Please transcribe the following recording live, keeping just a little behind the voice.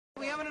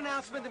We have an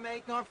announcement to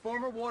make. Our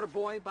former water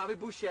boy, Bobby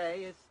Boucher,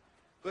 is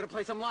going to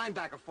play some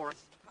linebacker for us.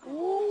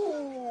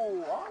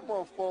 Ooh, I'm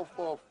a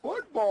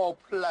football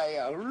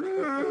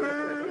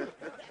player.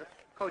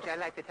 Coach, I'd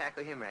like to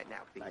tackle him right now,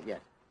 please. Not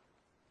yet.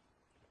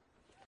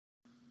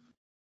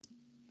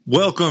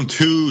 Welcome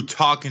to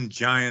Talking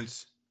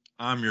Giants.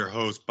 I'm your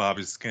host,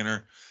 Bobby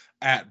Skinner,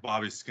 at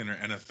Bobby Skinner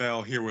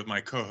NFL, here with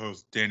my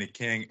co-host, Danny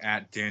King,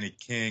 at Danny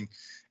King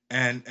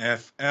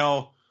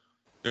NFL.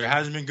 There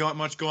hasn't been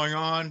much going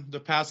on the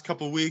past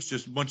couple of weeks,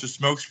 just a bunch of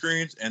smoke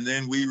screens, and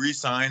then we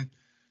re-signed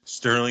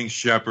Sterling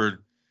Shepard.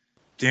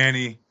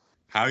 Danny,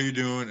 how you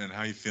doing, and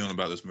how you feeling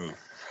about this move?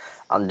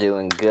 I'm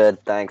doing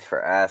good. Thanks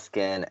for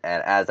asking.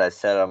 And as I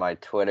said on my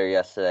Twitter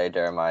yesterday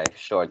during my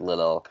short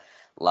little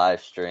live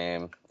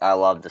stream, I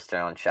love the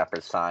Sterling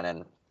Shepard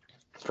signing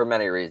for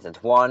many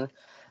reasons. One,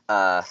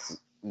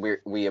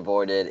 we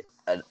avoided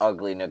an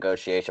ugly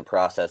negotiation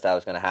process that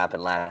was going to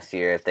happen last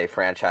year if they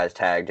franchise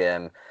tagged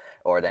him,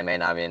 or they may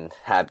not even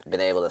have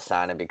been able to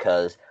sign him,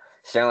 because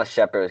Sterling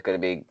Shepard was going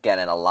to be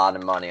getting a lot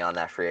of money on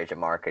that free agent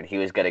market. He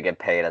was going to get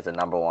paid as a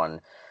number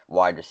one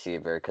wide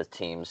receiver because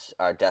teams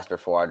are desperate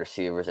for wide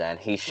receivers, and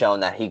he's shown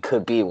that he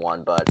could be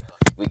one, but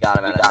we got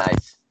him at a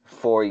nice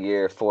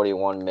 4-year,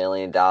 $41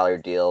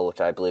 million deal,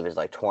 which I believe is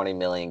like $20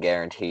 million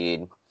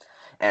guaranteed.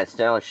 And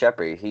Sterling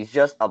Shepard, he's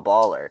just a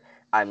baller.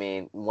 I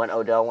mean, when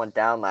Odell went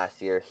down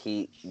last year,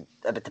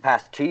 the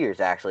past 2 years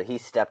actually, he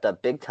stepped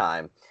up big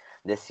time.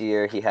 This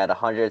year, he had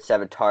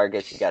 107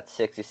 targets, he got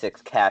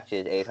 66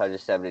 catches,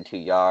 872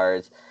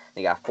 yards,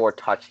 he got 4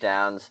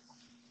 touchdowns,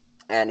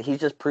 and he's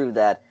just proved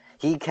that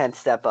he can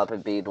step up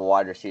and be the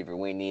wide receiver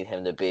we need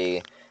him to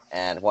be.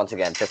 And once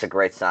again, just a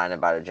great signing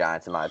by the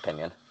Giants, in my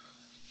opinion.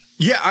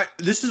 Yeah,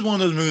 this is one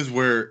of those moves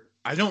where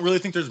I don't really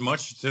think there's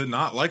much to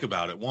not like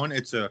about it. One,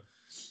 it's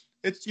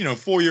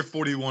 4-year,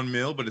 $41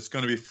 million, but it's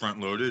going to be front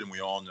loaded, and we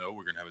all know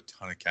we're going to have a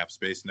ton of cap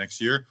space next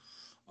year.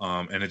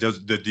 And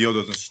the deal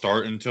doesn't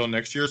start until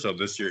next year. So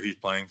this year he's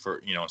playing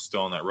for,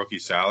 still on that rookie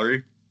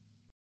salary.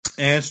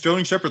 And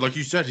Sterling Shepard, like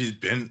you said, he's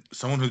been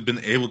someone who's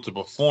been able to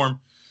perform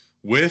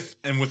with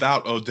and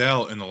without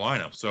Odell in the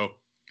lineup. So,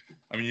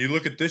 I mean, you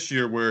look at this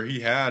year where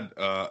he had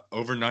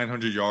over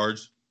 900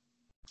 yards.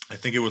 I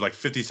think it was like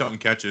 50-something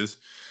catches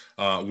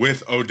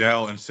with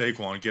Odell and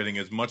Saquon getting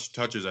as much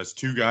touches as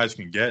two guys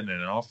can get in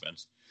an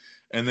offense.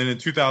 And then in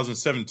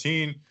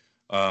 2017,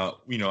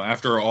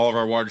 after all of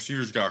our wide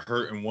receivers got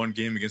hurt in one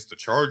game against the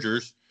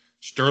Chargers,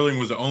 Sterling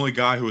was the only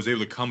guy who was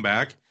able to come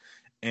back.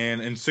 And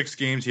in 6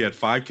 games, he had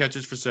 5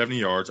 catches for 70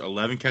 yards,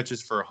 11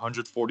 catches for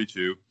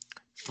 142,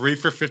 3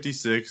 for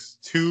 56,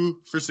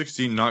 2 for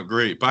 16, not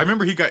great. But I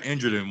remember he got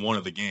injured in one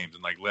of the games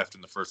and left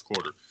in the first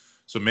quarter.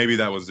 So maybe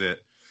that was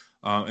it.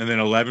 And then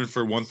 11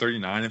 for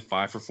 139 and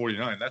 5 for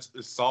 49. That's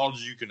as solid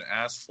as you can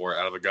ask for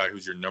out of a guy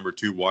who's your number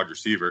 2 wide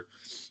receiver.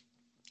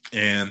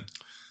 And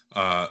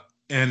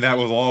that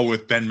was all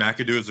with Ben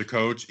McAdoo as the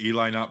coach,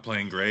 Eli not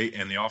playing great,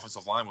 and the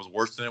offensive line was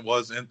worse than it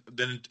was in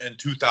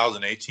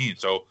 2018.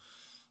 So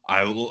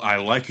I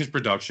like his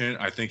production.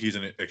 I think he's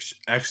an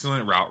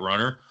excellent route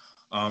runner.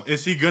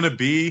 Is he going to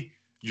be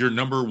your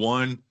number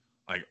 1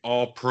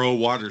 all-pro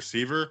wide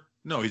receiver?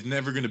 No, he's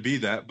never going to be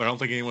that, but I don't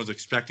think anyone's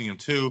expecting him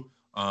to.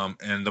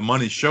 And the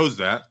money shows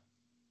that.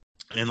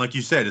 And like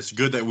you said, it's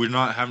good that we're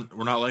not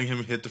letting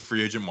him hit the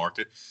free agent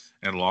market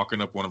and locking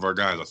up one of our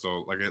guys.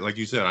 So like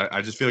you said,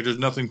 I just feel like there's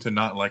nothing to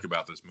not like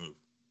about this move.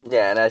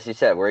 Yeah, and as you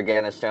said, we're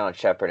getting Sterling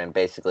Shepard in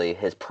basically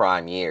his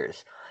prime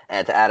years.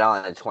 And to add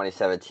on, in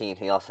 2017,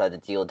 he also had to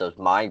deal with those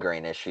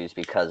migraine issues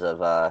because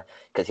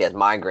he has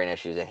migraine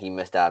issues, and he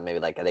missed out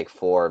maybe I think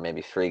 4,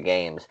 maybe 3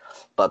 games.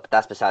 But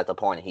that's besides the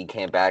point. He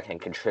came back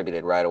and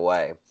contributed right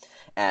away.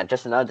 And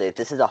just another thing,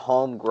 this is a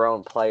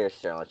homegrown player,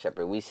 Sterling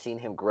Shepard. We've seen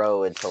him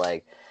grow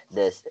into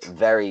this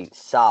very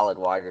solid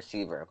wide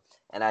receiver.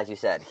 And as you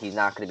said, he's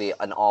not going to be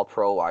an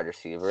all-pro wide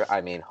receiver. I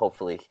mean,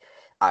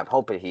 I'm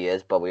hoping he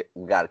is, but we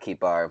got to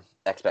keep our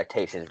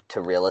expectations to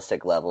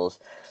realistic levels.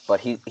 But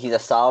he's a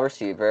solid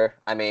receiver.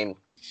 I mean,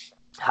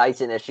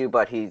 height's an issue,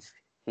 but he's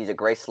a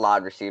great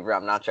slot receiver.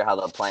 I'm not sure how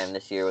they'll play him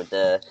this year with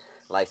the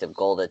likes of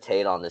Golden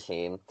Tate on the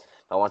team.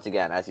 But once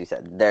again, as you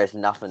said, there's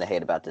nothing to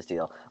hate about this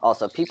deal.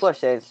 Also, people are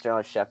saying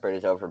Sterling Shepard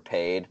is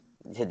overpaid.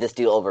 This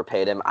deal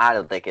overpaid him. I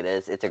don't think it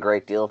is. It's a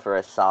great deal for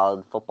a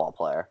solid football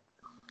player.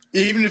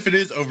 Even if it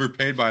is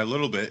overpaid by a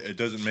little bit, it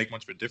doesn't make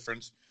much of a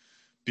difference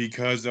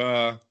because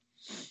we're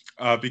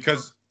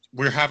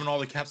having all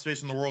the cap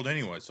space in the world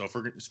anyway. So if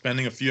we're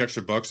spending a few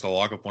extra bucks to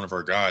lock up one of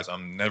our guys,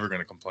 I'm never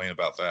going to complain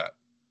about that.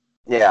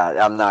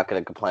 Yeah, I'm not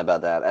going to complain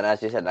about that. And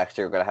as you said, next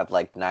year we're going to have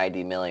like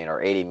 $90 million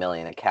or $80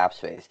 million in cap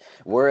space.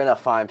 We're in a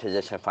fine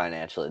position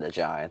financially, the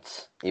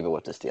Giants, even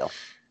with this deal.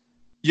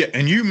 Yeah,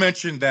 and you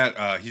mentioned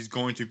that he's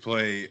going to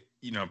play,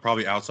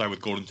 probably outside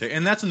with Golden Tate.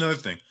 And that's another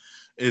thing,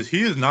 is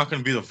he is not going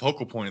to be the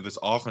focal point of this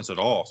offense at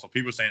all. So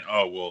people are saying,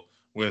 oh, well,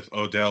 with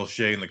Odell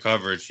shading the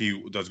coverage, he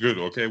does good.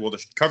 Okay, well,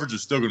 the coverage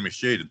is still going to be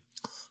shaded.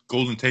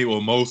 Golden Tate will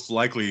most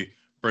likely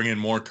bring in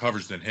more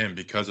coverage than him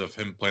because of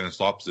him playing the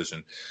slot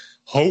position.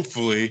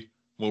 Hopefully,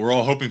 what we're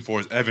all hoping for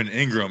is Evan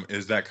Ingram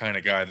is that kind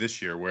of guy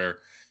this year where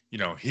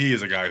he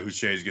is a guy who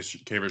gets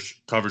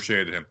cover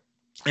shaded him.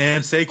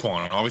 And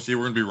Saquon, obviously,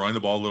 we're going to be running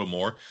the ball a little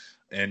more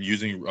and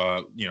using,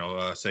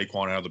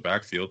 Saquon out of the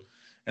backfield.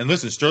 And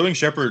listen, Sterling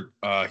Shepard,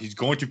 he's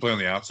going to play on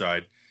the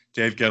outside.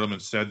 Dave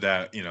Gettleman said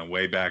that,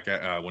 way back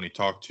when he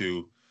talked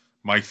to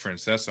Mike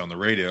Francesa on the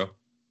radio.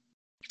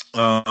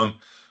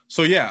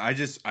 So yeah,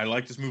 I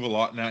like this move a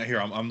lot. Now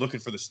here, I'm looking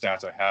for the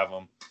stats. I have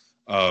them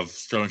of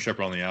Sterling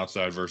Shepard on the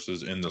outside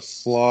versus in the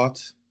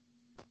slot.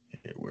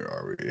 Where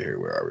are we?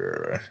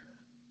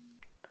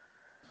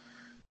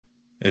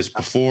 It's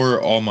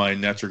before all my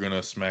Nets are going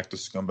to smack the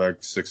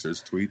scumbag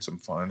Sixers tweets. I'm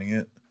finding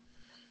it.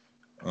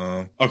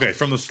 Okay,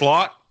 from the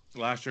slot,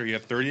 last year he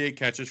had 38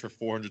 catches for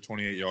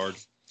 428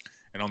 yards.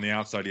 And on the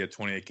outside, he had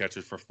 28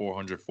 catches for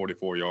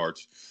 444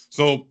 yards.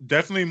 So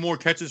definitely more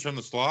catches from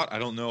the slot. I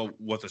don't know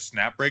what the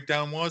snap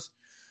breakdown was,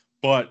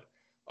 but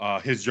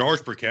his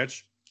yards per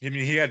catch,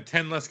 he had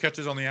 10 less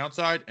catches on the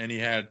outside, and he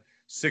had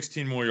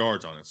 16 more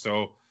yards on it.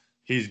 So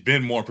he's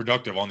been more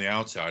productive on the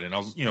outside. And I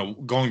was,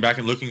 going back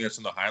and looking at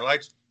some of the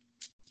highlights,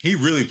 he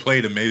really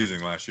played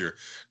amazing last year,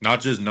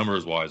 not just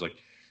numbers wise. Like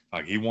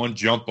he won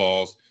jump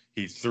balls.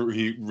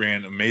 He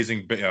ran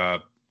amazing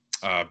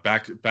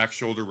back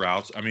shoulder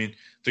routes. I mean,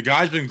 the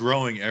guy's been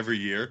growing every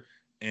year,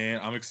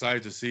 and I'm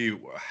excited to see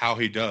how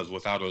he does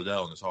without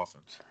Odell in this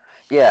offense.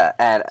 Yeah,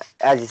 and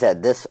as you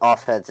said, this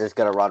offense is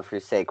going to run through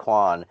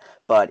Saquon,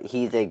 but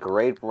he's a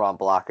great run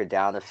blocker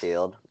down the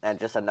field. And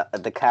just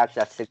the catch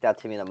that sticks out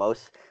to me the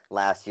most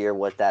last year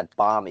was that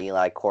bomb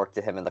Eli corked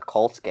to him in the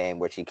Colts game,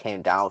 which he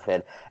came down with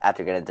it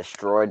after getting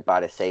destroyed by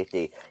the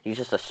safety. He's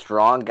just a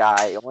strong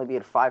guy, only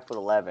being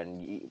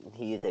 5'11".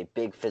 He is a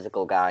big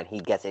physical guy, and he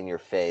gets in your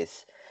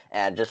face.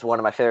 And just one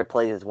of my favorite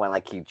plays is when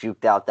he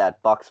juked out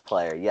that Bucks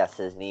player. Yes,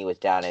 his knee was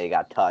down and he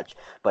got touched,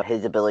 but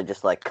his ability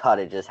just cut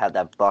it, just had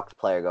that Bucks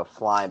player go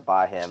flying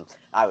by him.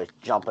 I was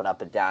jumping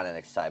up and down in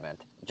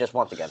excitement. Just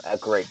once again, a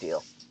great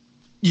deal.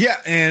 Yeah,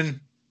 and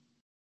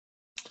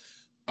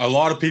a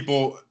lot of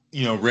people,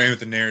 ran with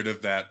the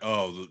narrative that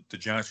the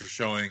Giants were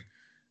showing,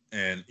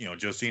 and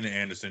Josina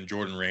Anderson,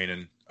 Jordan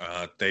Raanan,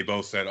 they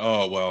both said,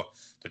 oh well,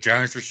 the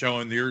Giants are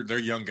showing they're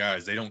young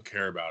guys. They don't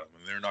care about them,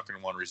 and they're not going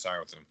to want to re-sign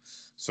with them.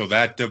 So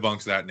that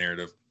debunks that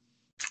narrative.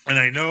 And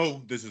I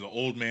know this is an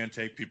old man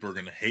take. People are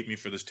going to hate me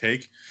for this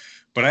take.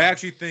 But I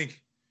actually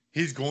think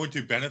he's going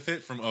to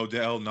benefit from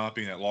Odell not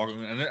being that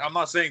long. And I'm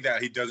not saying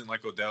that he doesn't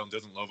like Odell and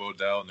doesn't love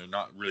Odell and they're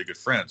not really good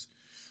friends.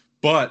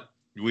 But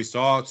we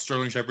saw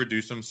Sterling Shepard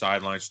do some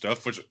sideline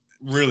stuff, which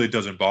really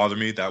doesn't bother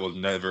me. That was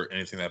never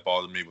anything that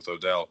bothered me with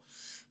Odell.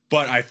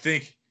 But I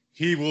think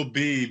he'll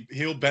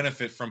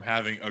benefit from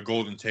having a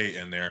Golden Tate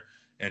in there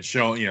and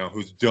show,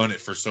 who's done it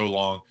for so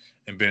long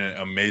and been an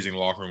amazing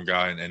locker room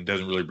guy and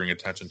doesn't really bring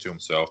attention to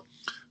himself.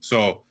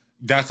 So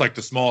that's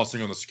the smallest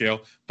thing on the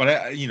scale. But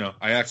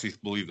I actually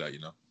believe that,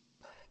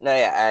 No,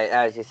 yeah,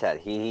 as you said,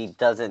 he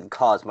doesn't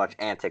cause much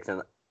antics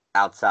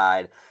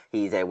outside.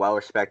 He's a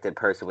well-respected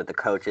person with the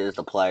coaches,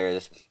 the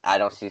players. I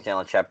don't see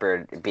Sterling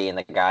Shepard being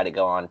the guy to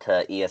go on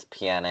to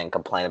ESPN and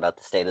complain about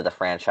the state of the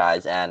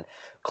franchise and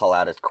call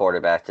out his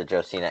quarterback to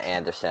Josina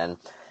Anderson.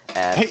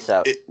 And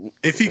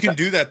if he can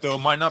do that, though, it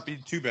might not be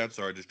too bad.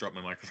 Sorry, I just dropped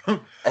my microphone.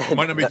 It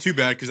might not be too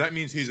bad because that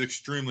means he's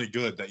extremely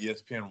good that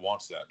ESPN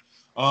wants that.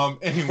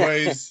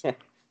 Anyways,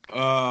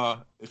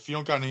 if you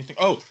don't got anything.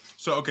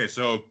 So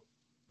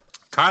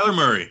Kyler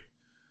Murray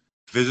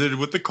visited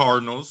with the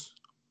Cardinals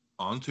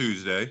on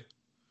Tuesday,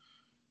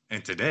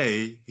 and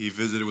today he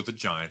visited with the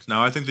Giants.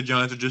 Now, I think the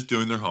Giants are just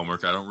doing their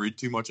homework. I don't read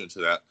too much into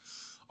that.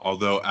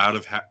 Although out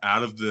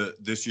of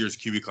this year's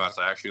QB class,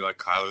 I actually like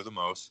Kyler the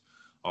most.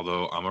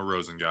 Although I'm a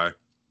Rosen guy.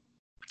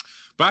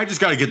 But I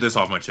just got to get this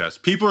off my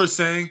chest. People are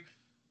saying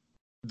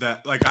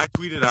that, I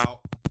tweeted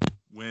out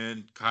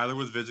when Kyler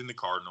was visiting the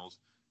Cardinals,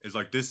 is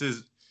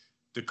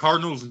the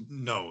Cardinals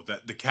know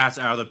that the cat's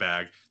out of the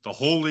bag. The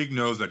whole league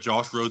knows that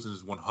Josh Rosen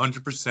is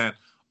 100%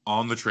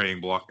 on the trading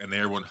block, and they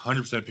are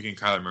 100% picking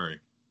Kyler Murray.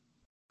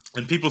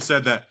 And people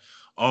said that,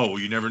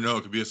 you never know,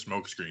 it could be a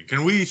smokescreen.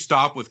 Can we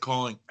stop with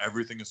calling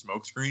everything a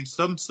smokescreen?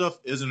 Some stuff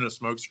isn't a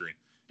smokescreen.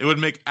 It would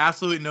make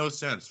absolutely no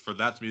sense for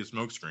that to be a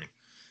smokescreen.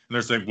 And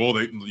they're saying, well,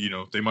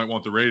 they might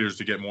want the Raiders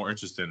to get more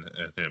interested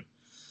in him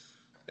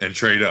and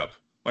trade up.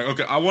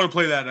 Okay, I want to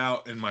play that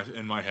out in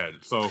my head.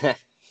 So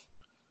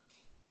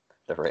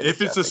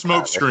if it's a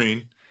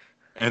smokescreen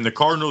and the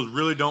Cardinals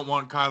really don't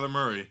want Kyler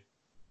Murray,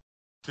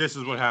 this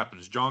is what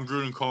happens. John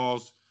Gruden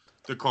calls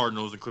the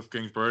Cardinals and Cliff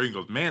Kingsbury and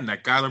goes, man,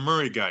 that Kyler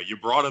Murray guy, you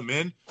brought him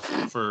in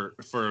for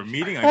a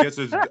meeting? I guess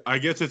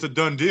it's a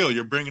done deal.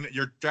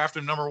 You're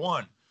drafting number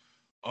 1.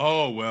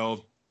 Oh,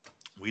 well,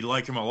 we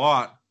like him a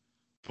lot,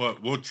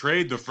 but we'll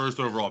trade the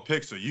first overall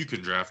pick so you can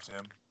draft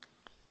him.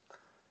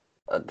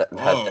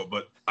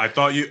 But I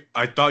thought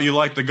you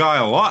liked the guy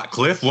a lot,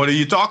 Cliff. What are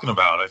you talking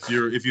about? If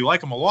you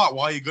like him a lot,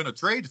 why are you going to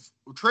trade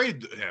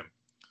him?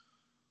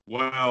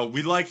 Well,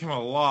 we like him a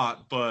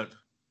lot, but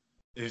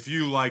if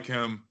you like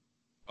him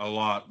a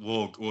lot,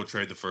 we'll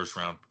trade the first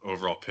round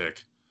overall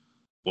pick.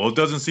 Well, it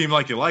doesn't seem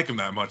like you like him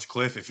that much,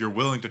 Cliff. If you're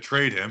willing to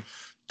trade him,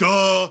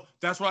 Duh.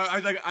 That's why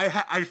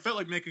I felt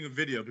like making a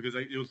video because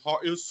it was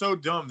hard. It was so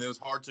dumb that it was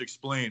hard to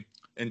explain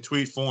in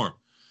tweet form.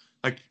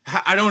 Like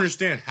I don't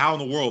understand how in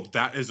the world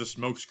that is a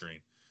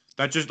smokescreen.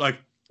 That just like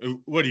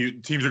what do you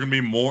teams are going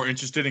to be more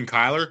interested in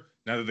Kyler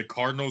now that the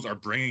Cardinals are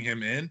bringing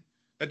him in?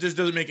 That just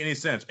doesn't make any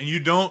sense. And you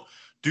don't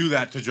do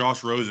that to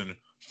Josh Rosen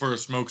for a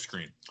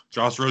smokescreen.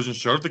 Josh Rosen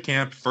showed up the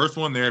camp, first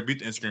one there, beat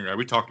the Instagram guy.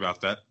 We talked about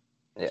that.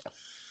 Yeah.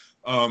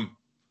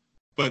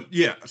 But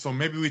yeah, so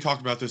maybe we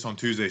talked about this on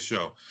Tuesday's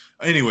show.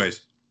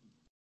 Anyways,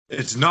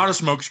 it's not a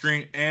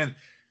smokescreen, and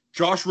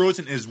Josh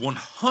Rosen is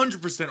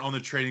 100% on the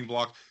trading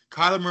block.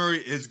 Kyler Murray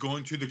is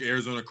going to the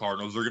Arizona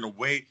Cardinals. They're going to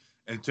wait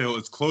until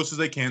as close as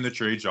they can to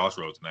trade Josh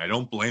Rosen. I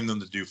don't blame them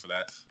to do for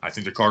that. I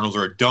think the Cardinals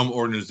are a dumb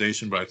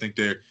organization, but I think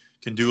they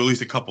can do at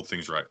least a couple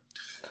things right.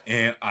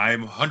 And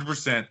I'm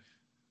 100%.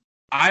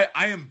 I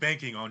am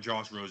banking on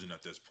Josh Rosen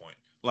at this point.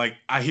 Like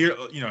I hear,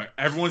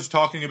 everyone's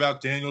talking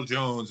about Daniel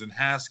Jones and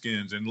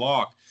Haskins and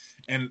Locke,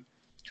 and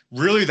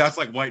really that's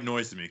like white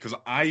noise to me because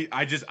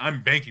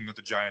I'm banking that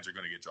the Giants are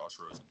going to get Josh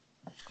Rosen.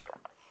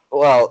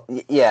 Well,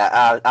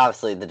 yeah,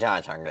 obviously the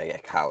Giants aren't going to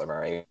get Kyler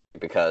Murray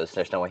because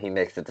there's no way he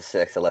makes it to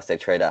 6 unless they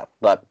trade up.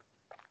 But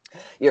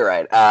you're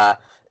right.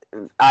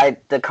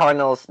 The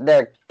Cardinals,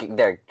 they're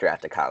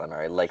drafted Kyler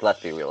Murray. Like, let's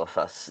be real with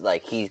us.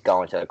 Like, he's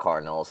going to the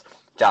Cardinals.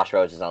 Josh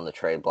Rosen's on the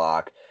trade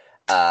block.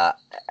 Right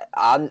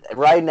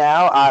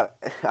now,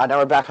 I know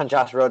we're back on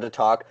Josh Rosen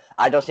talk.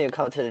 I don't see him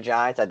coming to the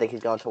Giants. I think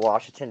he's going to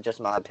Washington, just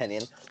my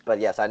opinion. But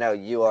yes, I know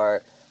you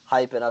are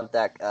hyping up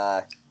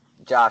that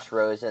Josh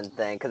Rosen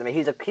thing because I mean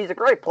he's a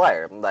great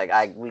player.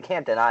 Like we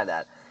can't deny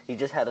that. He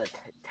just had a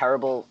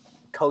terrible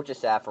coaching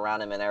staff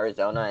around him in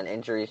Arizona, and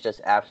injuries just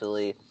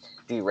absolutely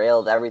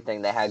derailed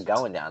everything they had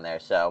going down there.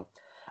 So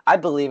I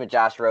believe in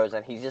Josh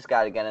Rosen. He's just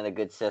got to get in a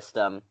good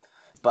system.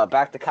 But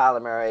back to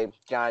Kyler Murray,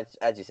 Giants,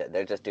 as you said,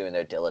 they're just doing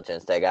their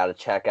diligence. They got to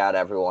check out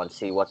everyone,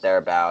 see what they're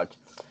about.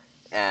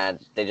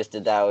 And they just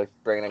did that with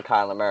bringing in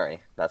Kyler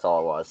Murray. That's all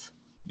it was.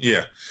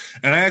 Yeah.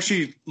 And I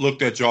actually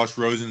looked at Josh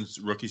Rosen's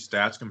rookie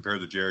stats compared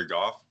to Jared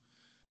Goff.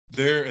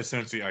 They're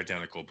essentially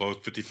identical,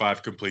 both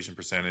 55 completion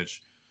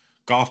percentage.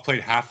 Goff played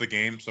half the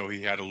game, so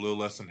he had a little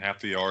less than half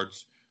the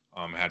yards,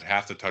 had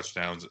half the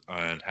touchdowns,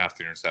 and half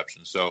the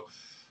interceptions. So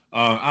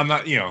I'm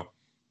not,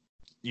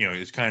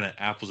 it's kind of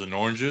apples and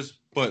oranges.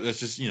 But that's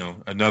just,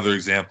 another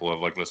example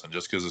of like, listen,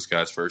 just because this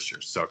guy's first year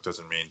sucked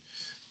doesn't mean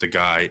the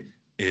guy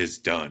is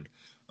done.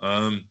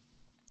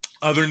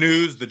 Other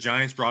news, the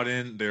Giants brought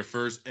in their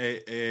first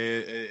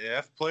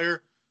AAF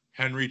player,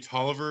 Henry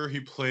Tolliver.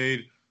 He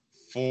played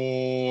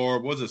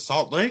for,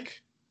 Salt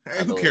Lake?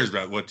 Who cares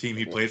about what team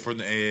he played for in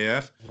the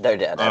AAF? They're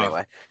dead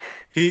anyway.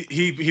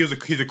 He's a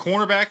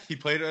cornerback. He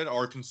played at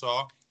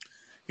Arkansas.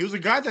 He was a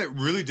guy that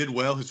really did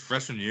well his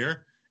freshman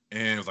year.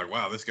 And it was like,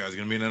 wow, this guy's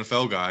going to be an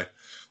NFL guy.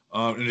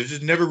 And it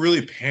just never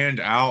really panned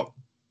out.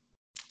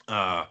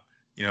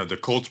 The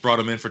Colts brought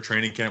him in for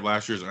training camp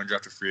last year as an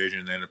undrafted free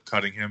agent and they ended up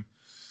cutting him.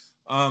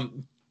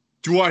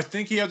 Do I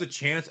think he has a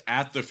chance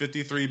at the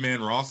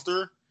 53-man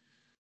roster?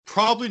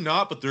 Probably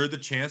not, but there's the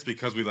chance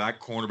because we lack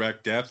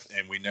cornerback depth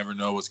and we never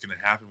know what's going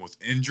to happen with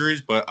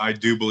injuries. But I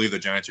do believe the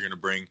Giants are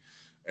going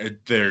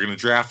to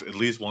draft at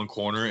least one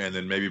corner and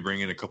then maybe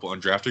bring in a couple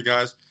undrafted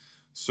guys.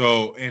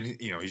 So, and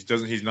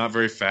he's not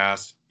very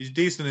fast. He's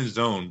decent in his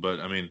zone, but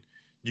I mean,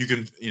 you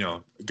can,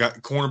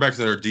 got cornerbacks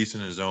that are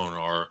decent in his zone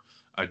are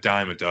a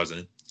dime a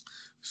dozen.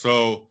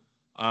 So,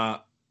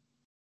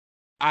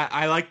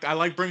 I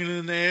like bringing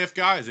in the AF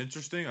guys.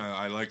 Interesting.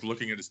 I like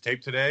looking at his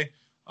tape today.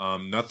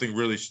 Nothing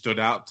really stood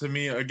out to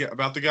me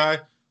about the guy,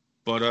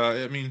 but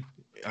I mean,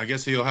 I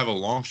guess he'll have a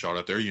long shot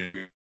out there.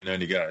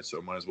 90 guys,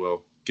 so might as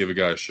well give a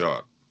guy a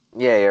shot.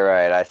 Yeah, you're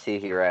right. I see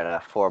he ran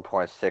a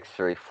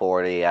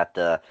 4.6340 at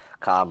the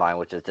combine,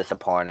 which is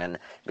disappointing.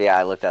 But yeah,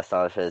 I looked at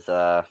some of his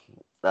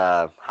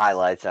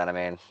highlights, and I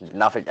mean,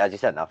 nothing, as you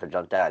said, nothing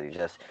jumped out. He's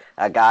just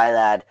a guy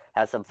that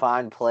has some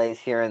fine plays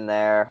here and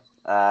there.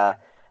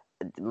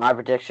 My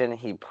prediction,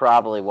 he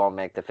probably won't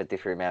make the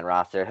 53-man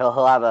roster.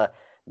 He'll have a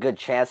good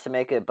chance to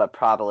make it, but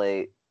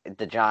probably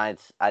the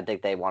Giants, I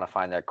think they want to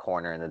find their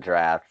corner in the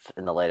draft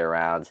in the later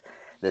rounds.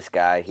 This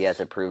guy, he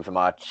hasn't proved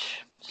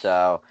much,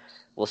 so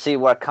we'll see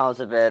what comes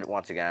of it.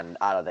 Once again,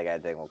 I don't think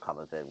anything will come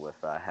of it with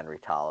Henry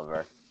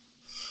Tolliver.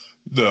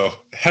 No,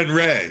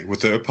 Henry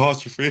with the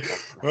apostrophe.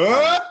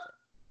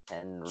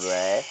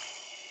 Henry.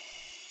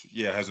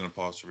 Yeah, it has an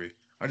apostrophe.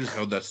 I just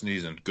held that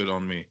sneezing. Good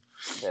on me.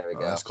 There we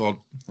go. That's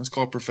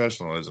called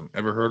professionalism.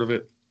 Ever heard of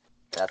it?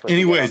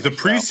 Anyways, the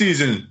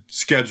preseason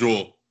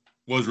schedule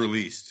was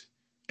released,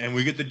 and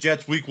we get the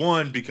Jets week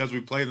 1 because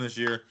we played them this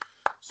year,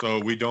 so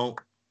we don't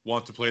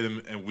want to play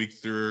them in week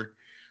 3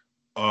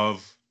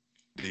 of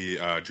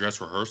the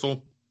dress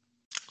rehearsal.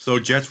 So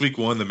Jets week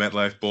 1, the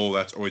MetLife Bowl,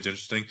 that's always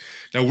interesting.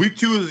 Now week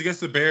 2 is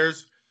against the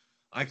Bears.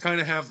 I kind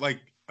of have like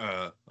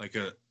a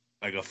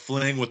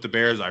fling with the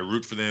Bears. I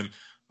root for them.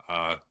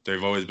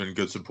 They've always been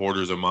good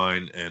supporters of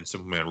mine and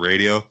Simple Man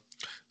Radio.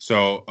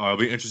 So it'll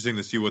be interesting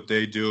to see what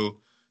they do.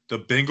 The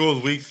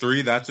Bengals week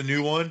 3, that's a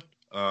new one.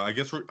 I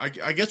guess we're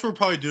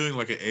probably doing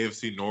like an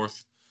AFC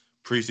North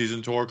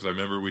preseason tour because I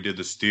remember we did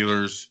the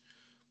Steelers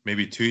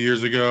maybe 2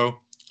 years ago,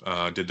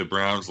 did the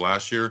Browns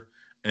last year,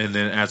 and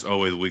then as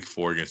always, week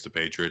 4 against the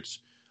Patriots,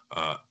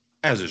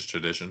 as is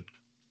tradition.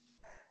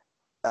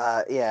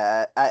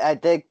 I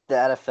think the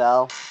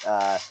NFL,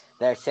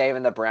 they're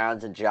saving the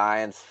Browns and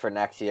Giants for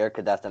next year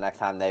because that's the next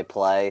time they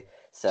play.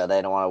 So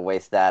they don't want to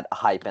waste that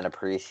hype in a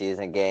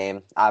preseason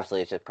game.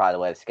 Obviously, it's just probably the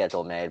way the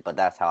schedule made, but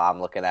that's how I'm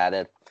looking at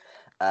it.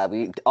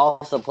 We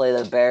also play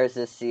the Bears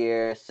this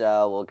year,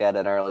 so we'll get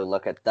an early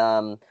look at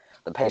them.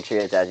 The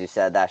Patriots, as you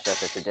said, that's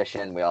just a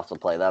tradition. We also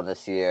play them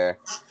this year.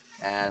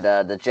 And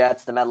the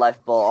Jets, the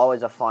MetLife Bowl,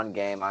 always a fun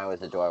game. I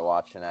always enjoy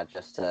watching that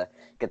just to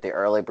get the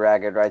early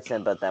bragging rights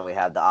in. But then we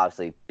have the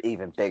obviously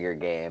even bigger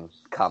game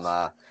come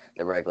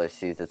the regular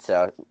season.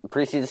 So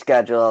preseason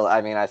schedule,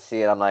 I mean, I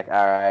see it. I'm like,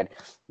 all right,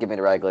 give me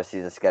the regular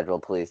season schedule,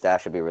 please.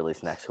 That should be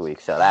released next week.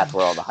 So that's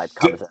where all the hype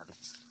comes in.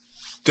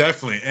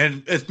 Definitely.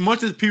 And as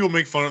much as people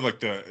make fun of like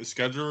the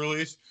schedule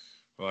release,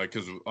 like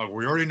because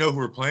we already know who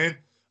we're playing,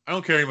 I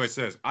don't care what anybody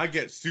says. I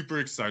get super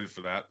excited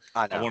for that.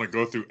 I want to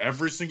go through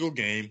every single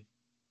game.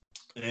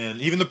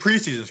 And even the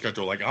preseason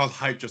schedule, like I was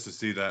hyped just to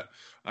see that.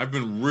 I've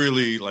been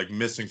really like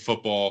missing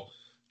football,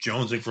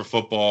 jonesing for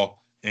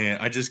football, and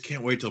I just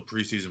can't wait till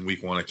preseason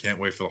week 1. I can't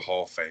wait for the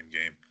Hall of Fame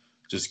game.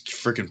 Just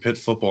freaking Pitt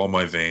football in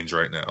my veins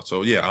right now.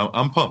 So yeah,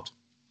 I'm pumped.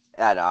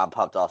 I know, I'm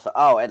pumped also.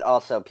 Oh, and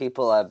also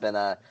people have been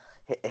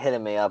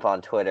hitting me up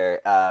on Twitter.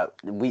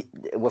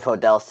 With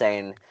Odell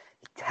saying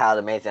how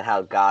amazing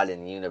how God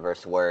in the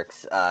universe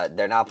works.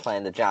 They're not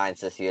playing the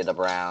Giants this year, the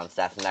Browns.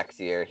 That's next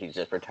year. He's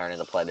just returning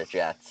to play the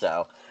Jets.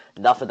 So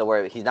nothing to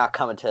worry. He's not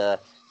coming to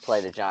play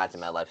the Giants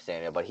in MetLife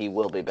Stadium, but he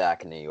will be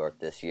back in New York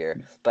this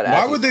year. But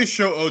why would they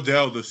show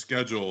Odell the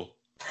schedule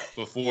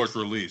before it's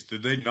released?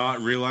 Did they not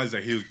realize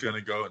that he was going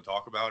to go and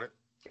talk about it?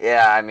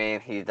 Yeah, I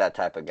mean, he's that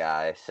type of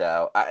guy.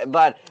 So, I'm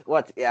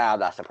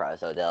not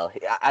surprised, Odell.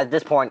 At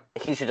this point,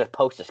 he should just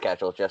post the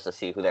schedule just to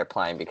see who they're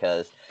playing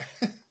because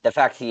the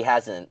fact he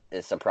hasn't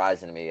is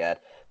surprising to me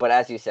yet. But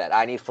as you said,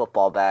 I need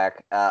football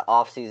back.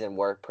 Off-season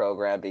work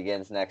program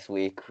begins next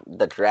week.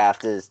 The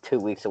draft is 2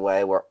 weeks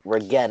away. We're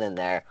getting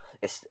there.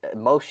 It's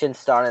motion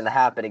starting to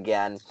happen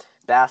again.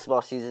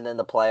 Basketball season in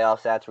the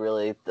playoffs. That's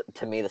really,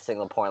 to me, the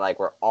single point. Like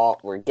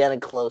we're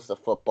getting close to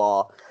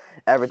football.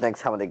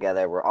 Everything's coming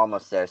together. We're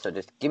almost there. So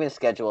just give me the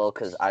schedule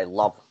because I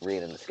love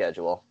reading the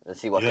schedule and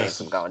see what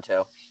games I'm going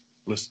to.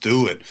 Let's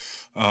do it.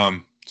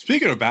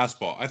 Speaking of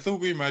basketball, I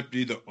think we might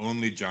be the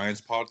only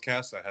Giants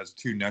podcast that has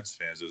 2 Nets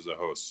fans as the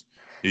hosts.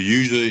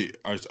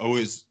 There's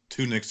always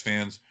 2 Knicks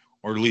fans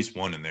or at least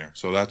one in there.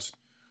 So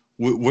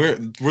we're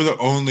the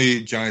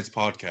only Giants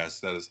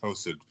podcast that is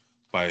hosted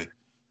by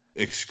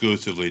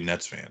exclusively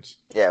Nets fans.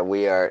 Yeah,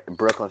 we are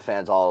Brooklyn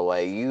fans all the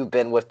way. You've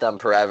been with them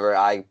forever.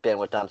 I've been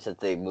with them since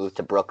they moved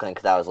to Brooklyn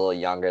because I was a little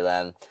younger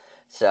then.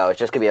 So it's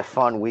just going to be a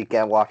fun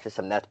weekend watching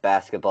some Nets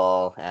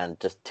basketball and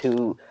just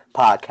 2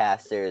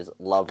 podcasters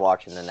love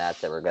watching the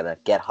Nets and we're going to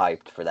get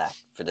hyped for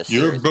this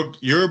series.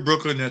 You're a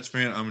Brooklyn Nets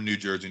fan. I'm a New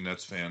Jersey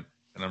Nets fan,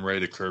 and I'm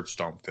ready to curb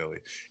stomp Philly.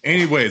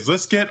 Anyways,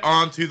 let's get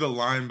on to the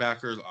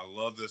linebackers. I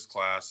love this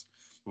class.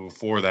 But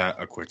before that,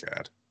 a quick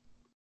ad.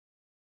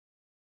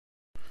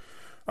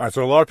 All right,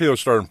 so a lot of people are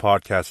starting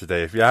podcasts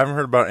today. If you haven't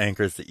heard about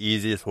Anchor, it's the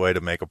easiest way to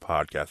make a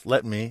podcast.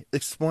 Let me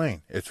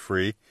explain. It's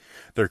free.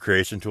 Their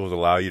creation tools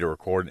allow you to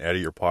record and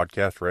edit your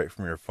podcast right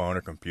from your phone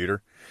or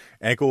computer.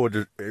 Anchor will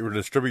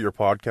distribute your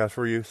podcast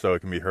for you so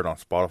it can be heard on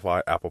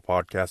Spotify, Apple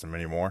Podcasts, and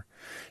many more.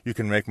 You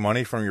can make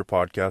money from your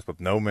podcast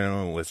with no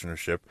minimum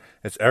listenership.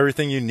 It's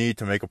everything you need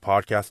to make a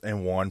podcast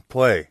in one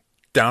play.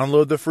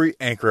 Download the free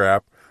Anchor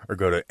app or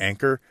go to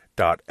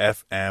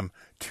anchor.fm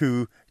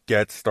to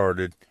get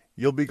started.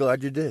 You'll be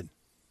glad you did.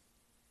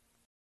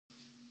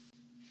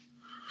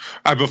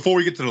 All right, before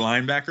we get to the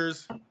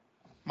linebackers,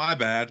 my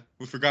bad.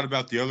 We forgot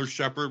about the other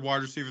Shepard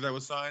wide receiver that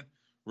was signed,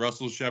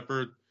 Russell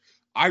Shepard.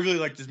 I really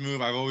like this move.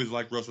 I've always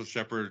liked Russell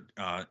Shepard,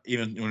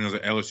 even when he was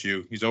at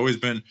LSU. He's always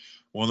been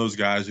one of those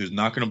guys who's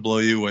not going to blow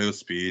you away with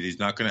speed. He's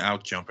not going to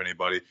out-jump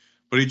anybody,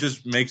 but he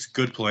just makes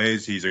good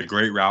plays. He's a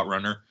great route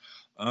runner.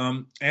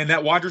 And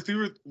that wide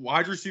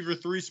receiver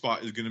 3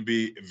 spot is going to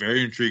be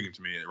very intriguing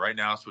to me. Right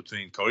now it's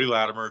between Cody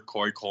Latimer,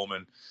 Corey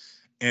Coleman,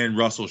 and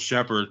Russell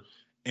Shepard.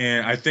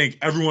 And I think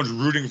everyone's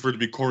rooting for it to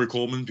be Corey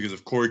Coleman because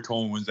if Corey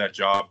Coleman wins that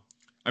job.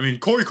 I mean,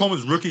 Corey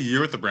Coleman's rookie year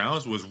with the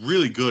Browns was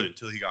really good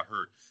until he got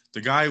hurt.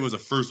 The guy was a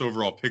first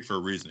overall pick for a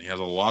reason. He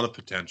has a lot of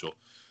potential.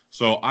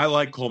 So I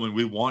like Coleman.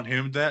 We want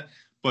him that.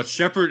 But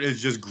Shepard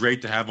is just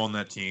great to have on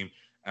that team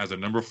as a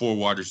number 4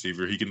 wide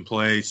receiver. He can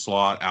play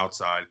slot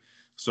outside.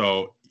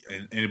 So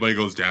anybody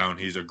goes down,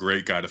 he's a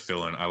great guy to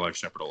fill in. I like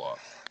Shepard a lot.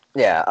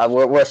 Yeah,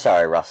 we're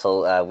sorry,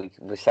 Russell.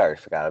 We sorry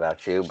forgot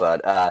about you,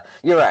 but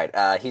you're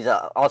right. He's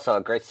also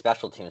a great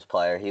special teams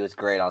player. He was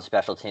great on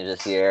special teams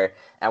this year,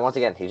 and once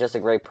again, he's just a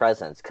great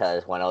presence.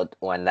 Because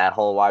when that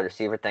whole wide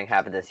receiver thing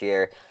happened this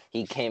year,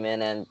 he came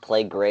in and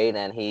played great,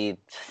 and he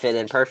fit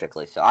in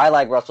perfectly. So I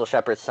like Russell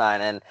Shepard's sign,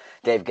 and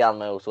Dave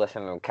Gettleman was with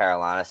him in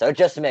Carolina. So it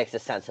just makes the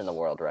sense in the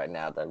world right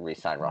now to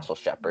re-sign Russell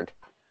Shepard.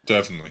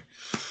 Definitely.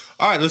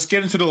 All right, let's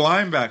get into the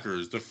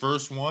linebackers. The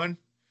first one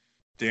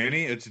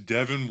Danny, it's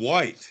Devin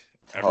White.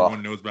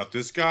 Everyone knows about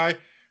this guy.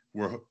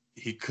 Where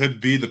he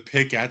could be the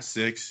pick at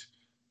 6.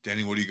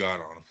 Danny, what do you got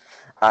on him?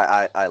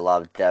 I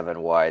love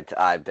Devin White.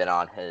 I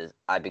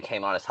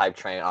became on his hype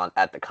train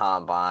at the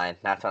combine.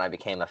 That's when I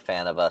became a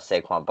fan of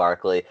Saquon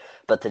Barkley.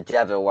 But to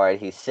Devin White,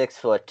 he's 6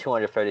 foot,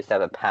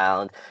 237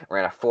 pounds,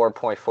 ran a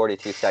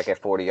 4.42 second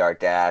 40-yard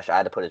dash. I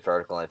had to put his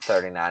vertical in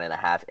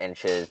 39.5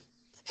 inches.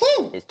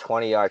 Woo! His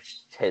 20-yard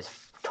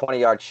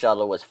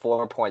shuttle was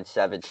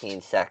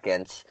 4.17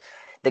 seconds.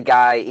 The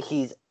guy,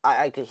 he's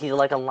like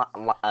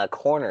a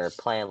corner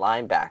playing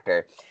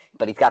linebacker.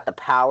 But he's got the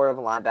power of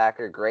a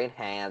linebacker, great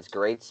hands,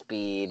 great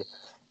speed,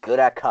 good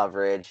at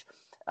coverage.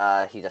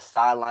 He's a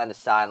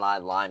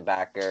sideline-to-sideline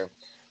linebacker.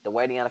 The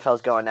way the NFL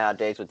is going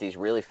nowadays with these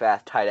really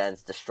fast tight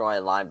ends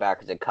destroying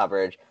linebackers in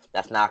coverage,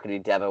 that's not going to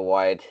be Devin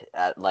White.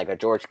 Like a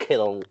George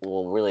Kittle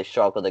will really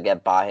struggle to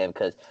get by him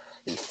because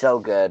he's so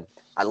good.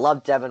 I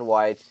love Devin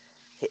White.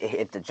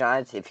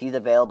 If he's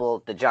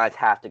available, the Giants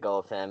have to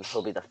go with him.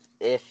 He'll be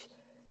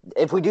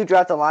if we do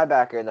draft a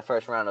linebacker in the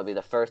first round, it'll be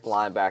the first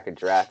linebacker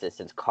drafted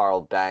since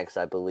Carl Banks,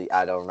 I believe.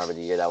 I don't remember the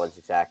year that was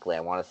exactly.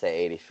 I want to say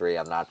 83.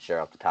 I'm not sure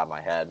off the top of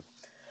my head.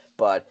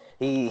 But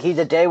he's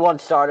a day one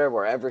starter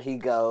wherever he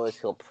goes.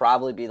 He'll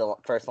probably be the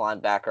first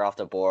linebacker off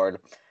the board.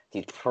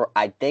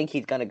 I think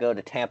he's going to go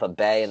to Tampa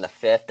Bay in the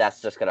 5th.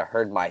 That's just going to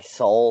hurt my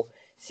soul,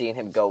 seeing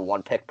him go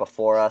one pick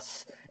before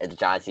us. If the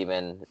Giants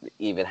even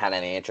had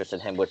any interest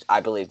in him, which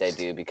I believe they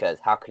do, because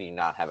how could you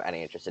not have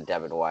any interest in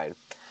Devin White?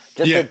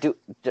 Just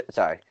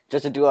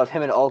a duo of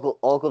him and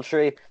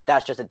Ogletree.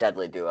 That's just a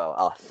deadly duo.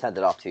 I'll send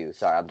it off to you.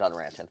 Sorry, I'm done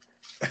ranting.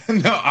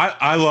 No,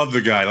 I love the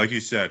guy. Like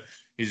you said,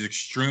 he's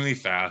extremely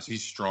fast.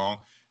 He's strong,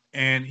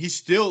 and he's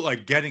still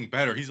like getting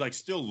better. He's like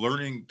still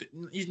learning.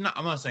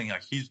 I'm not saying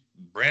like he's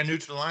brand new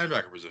to the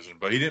linebacker position,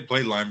 but he didn't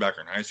play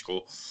linebacker in high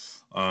school.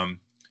 And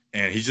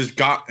he just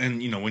got.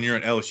 And when you're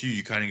at LSU,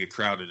 you kind of get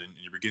crowded in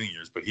your beginning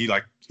years. But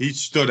he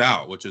stood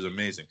out, which is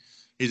amazing.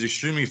 He's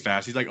extremely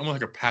fast. He's like almost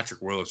like a Patrick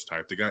Willis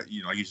type. The guy,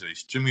 like you said, he's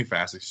extremely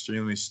fast,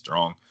 extremely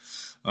strong.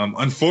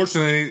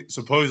 Unfortunately,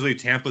 supposedly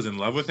Tampa's in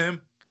love with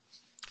him,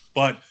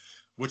 but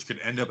which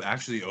could end up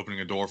actually opening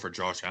a door for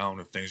Josh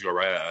Allen if things go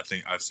right. I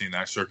think I've seen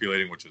that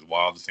circulating, which is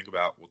wild to think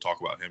about. We'll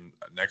talk about him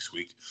next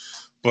week.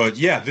 But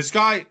yeah, this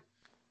guy,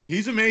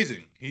 he's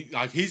amazing.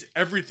 He's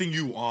everything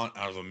you want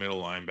out of a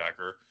middle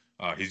linebacker.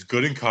 He's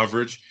good in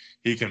coverage.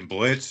 He can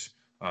blitz.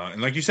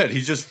 And like you said,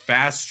 he's just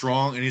fast,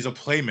 strong, and he's a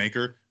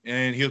playmaker.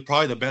 And he was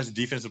probably the best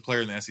defensive player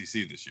in the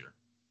SEC this year.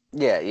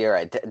 Yeah, you're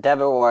right.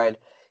 Devin White,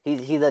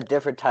 he's a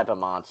different type of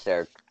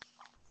monster.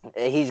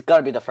 He's going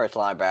to be the first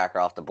linebacker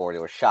off the board. It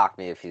would shock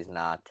me if he's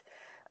not.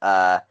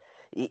 I'm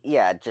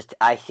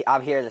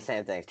hearing the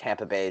same things.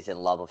 Tampa Bay is in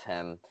love with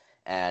him,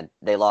 and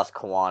they lost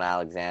Quan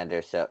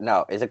Alexander. So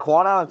no, is it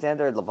Quan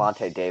Alexander or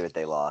Levante David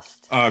they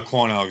lost?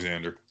 Quan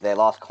Alexander. They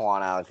lost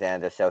Quan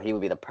Alexander, so he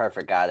would be the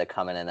perfect guy to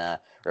come in and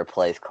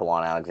replace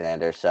Quan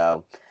Alexander.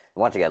 So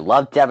once again,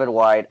 love Devin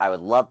White. I would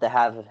love to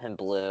have him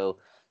blue.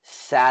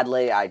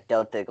 Sadly, I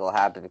don't think it'll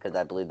happen because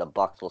I believe the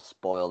Bucs will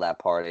spoil that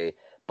party.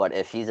 But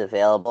if he's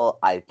available,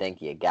 I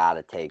think you got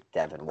to take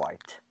Devin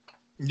White.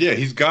 Yeah,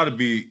 he's got to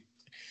be.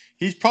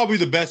 He's probably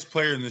the best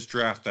player in this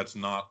draft that's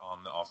not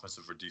on the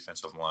offensive or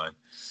defensive line.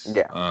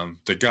 Yeah.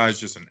 The guy's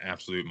just an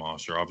absolute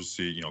monster.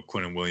 Obviously,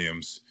 Quinnen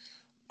Williams,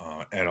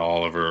 Ed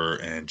Oliver,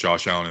 and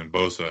Josh Allen and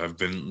Bosa have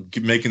been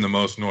making the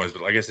most noise.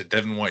 But like I said,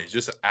 Devin White is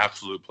just an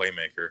absolute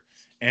playmaker.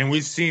 And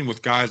we've seen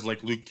with guys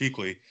like Luke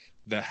Kuechly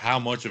that how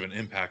much of an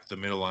impact the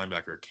middle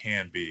linebacker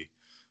can be.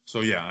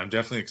 So, yeah, I'm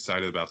definitely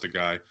excited about the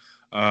guy.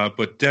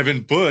 But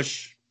Devin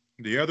Bush,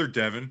 the other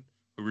Devin,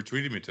 who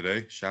retweeted me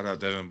today, shout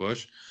out Devin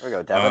Bush. There we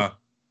go, Devin.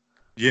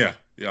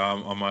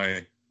 On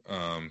my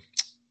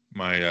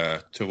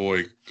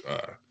Tavoy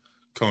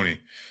Coney,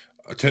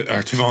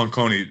 Tavon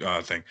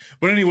Coney thing.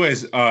 But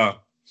anyways,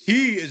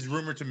 he is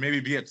rumored to maybe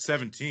be at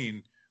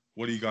 17.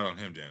 What do you got on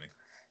him, Danny?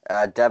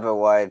 Devin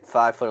White,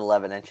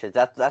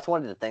 5'11". That's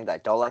one of the things I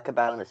don't like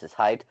about him is his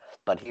height,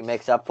 but he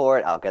makes up for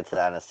it. I'll get to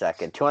that in a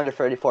second.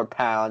 234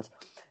 pounds,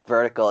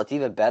 vertical. It's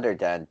even better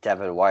than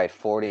Devin White,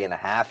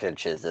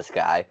 40.5 this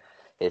guy.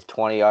 His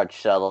 20-yard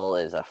shuttle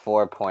is a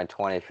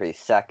 4.23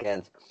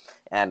 seconds.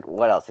 And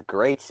what else?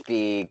 Great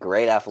speed,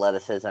 great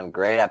athleticism,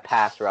 great at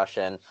pass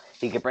rushing.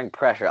 He can bring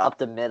pressure up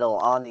the middle,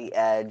 on the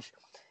edge.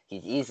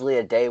 He's easily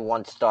a day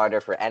one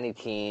starter for any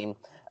team.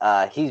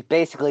 He's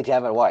basically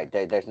Devin White.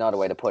 There's no other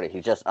way to put it.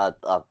 He's just an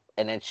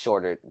inch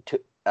shorter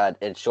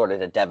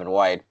than Devin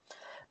White.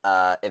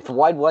 If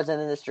White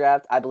wasn't in this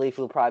draft, I believe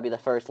he would probably be the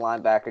first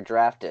linebacker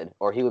drafted,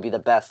 or he would be the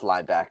best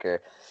linebacker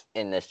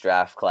in this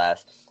draft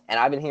class. And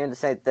I've been hearing the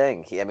same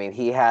thing. He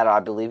had, I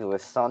believe it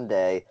was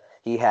Sunday,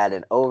 he had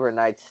an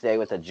overnight stay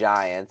with the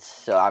Giants.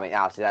 So,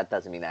 obviously that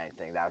doesn't mean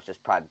anything. That was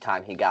just probably the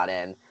time he got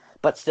in.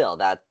 But still,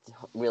 that's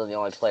really the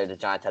only player the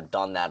Giants have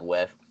done that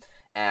with.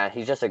 And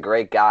he's just a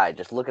great guy.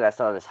 Just looking at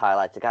some of his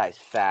highlights, the guy's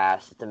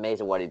fast. It's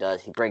amazing what he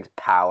does. He brings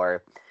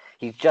power.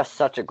 He's just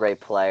such a great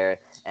player.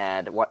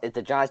 And if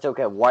the Giants don't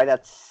get White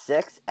at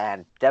 6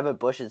 and Devin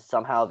Bush is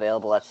somehow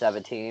available at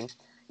 17,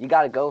 you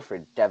got to go for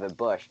Devin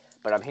Bush.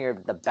 But I'm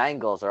hearing the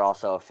Bengals are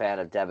also a fan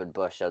of Devin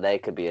Bush, so they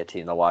could be a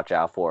team to watch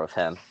out for of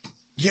him.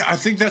 Yeah, I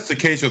think that's the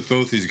case with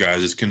both these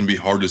guys. It's going to be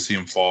hard to see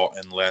them fall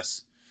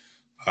unless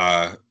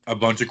a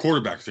bunch of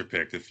quarterbacks are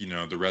picked. If,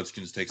 the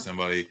Redskins take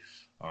somebody,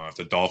 if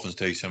the Dolphins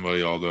take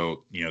somebody,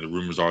 although, the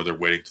rumors are they're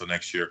waiting till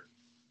next year.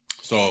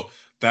 So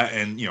that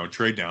and,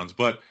 trade downs.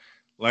 But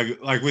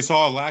like we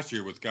saw last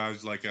year with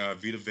guys like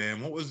Vita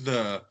Van, what was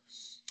the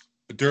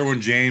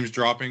Derwin James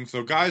dropping?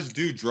 So guys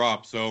do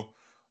drop. So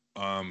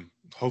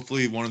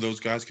hopefully one of those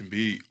guys can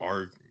be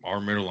our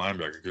middle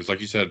linebacker. Because like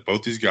you said,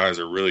 both these guys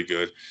are really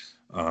good.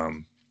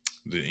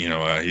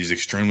 He's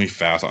extremely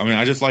fast. I mean,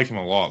 I just like him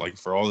a lot, like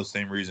for all the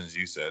same reasons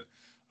you said.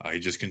 He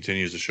just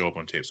continues to show up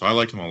on tape. So I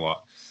like him a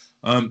lot.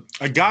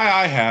 A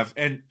guy I have,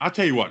 and I'll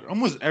tell you what,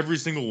 almost every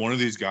single one of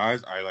these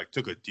guys I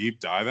took a deep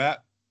dive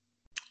at.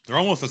 They're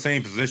almost the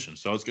same position,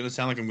 so it's going to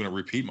sound like I'm going to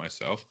repeat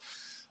myself.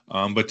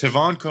 But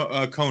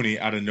Tavon Coney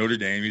out of Notre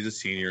Dame, he's a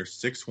senior,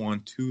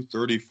 6'1",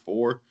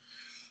 234.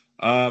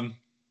 The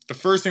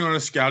first thing on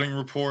his scouting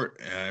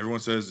report, everyone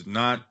says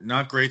not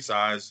great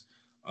size,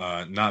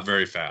 not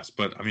very fast.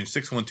 But,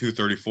 6'1",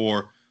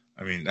 234,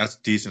 that's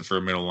decent for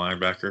a middle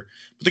linebacker.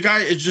 But the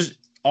guy is just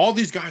 – all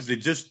these guys,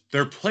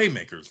 they're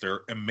playmakers.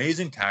 They're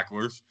amazing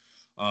tacklers.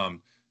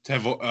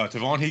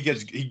 Tavon,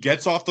 he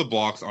gets off the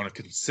blocks on a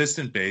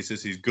consistent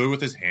basis. He's good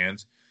with his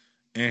hands,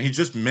 and he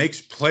just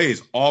makes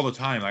plays all the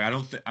time.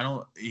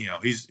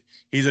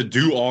 He's a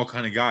do-all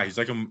kind of guy. He's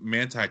like a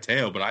Manti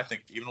Te'o, but I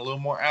think even a little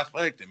more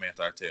athletic than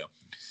Manti Te'o.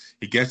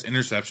 He gets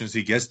interceptions.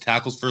 He gets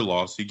tackles for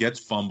loss. He gets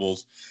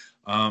fumbles,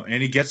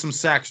 and he gets some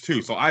sacks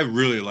too. So I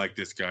really like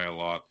this guy a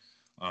lot,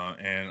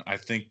 and I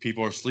think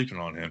people are sleeping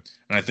on him.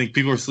 And I think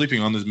people are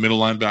sleeping on this middle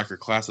linebacker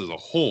class as a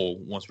whole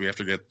once we have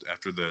to get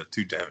after the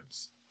two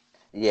Devons.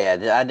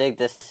 Yeah, I think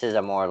this is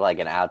a more like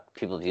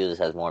people view this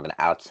as more of an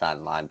outside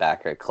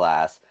linebacker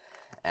class.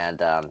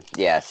 And,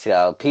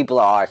 so people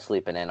are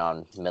sleeping in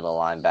on middle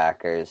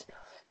linebackers.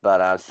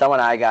 But someone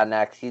I got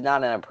next, he's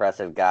not an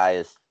impressive guy,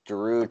 is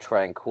Drew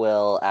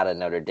Tranquill out of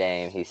Notre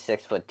Dame. He's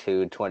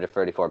 6'2",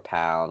 234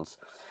 pounds,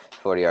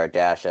 40-yard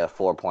dash of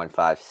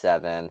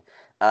 4.57.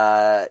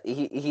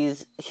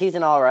 He's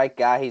an all right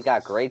guy. He's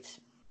got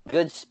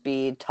good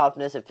speed,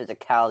 toughness, and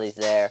physicality's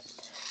there.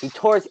 He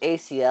tore his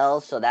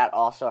ACL, so that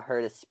also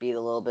hurt his speed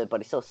a little bit,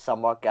 but he still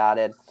somewhat got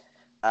it.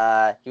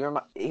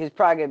 He's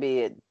probably going to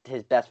be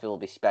his best fit will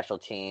be special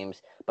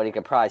teams, but he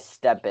could probably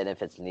step in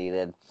if it's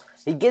needed.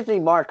 He gives me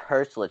Mark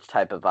Herzlich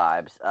type of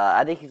vibes.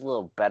 I think he's a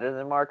little better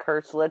than Mark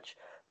Herzlich,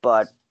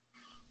 but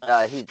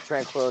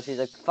Tranquill. He's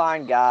a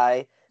fine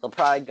guy. He'll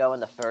probably go in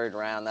the third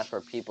round. That's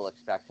where people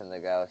expect him to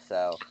go.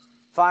 So,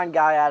 fine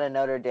guy out of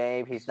Notre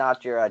Dame. He's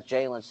not your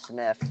Jalen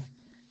Smith,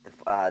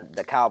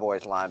 the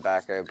Cowboys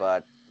linebacker,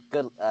 but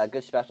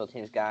good special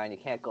teams guy, and you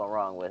can't go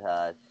wrong with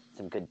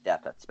some good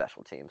depth at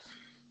special teams.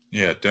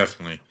 Yeah,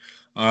 definitely.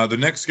 The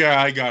next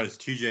guy I got is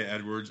TJ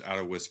Edwards out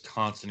of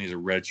Wisconsin. He's a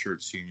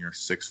redshirt senior,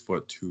 6',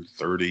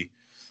 230.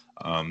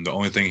 The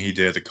only thing he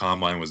did at the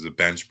combine was the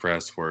bench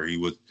press, where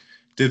he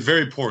did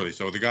very poorly.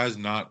 So the guy's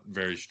not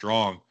very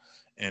strong,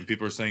 and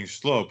people are saying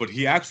slow, but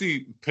he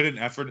actually put an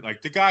effort.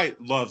 Like, the guy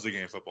loves the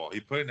game of football. He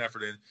put an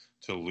effort in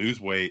to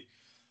lose weight,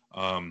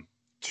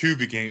 to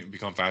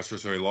become faster.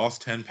 So he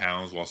lost 10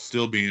 pounds while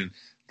still being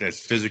as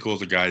physical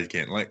as a guy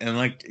can. You're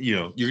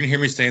gonna hear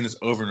me saying this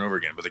over and over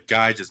again, but the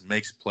guy just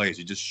makes plays.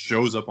 He just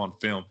shows up on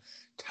film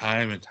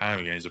time and time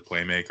again. He's a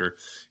playmaker.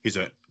 He's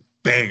a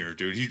banger,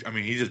 dude. He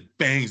just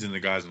bangs in the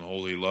guys in the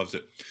hole. He loves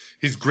it.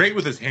 He's great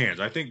with his hands.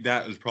 I think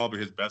that is probably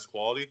his best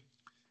quality.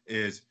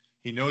 Is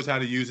he knows how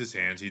to use his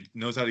hands. He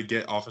knows how to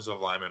get offensive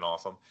linemen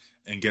off him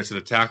and get to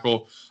the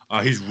tackle.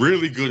 He's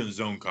really good in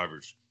zone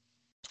coverage.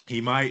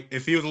 He might,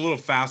 if he was a little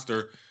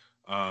faster,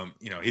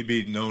 he'd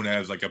be known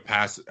as a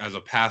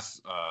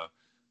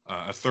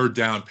third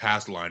down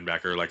pass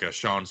linebacker, like a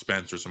Sean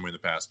Spence or somebody in the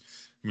past.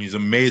 He's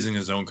amazing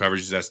in zone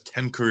coverage. He has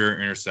 10 career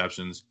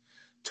interceptions,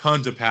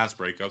 tons of pass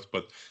breakups,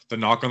 but the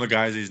knock on the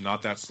guy is he's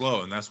not that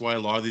slow, and that's why a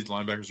lot of these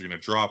linebackers are going to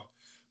drop.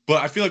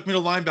 But I feel like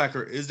middle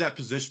linebacker is that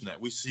position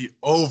that we see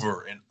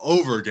over and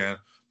over again,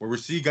 where we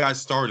see guys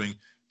starting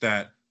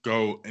that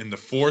go in the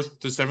 4th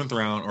to 7th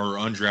round or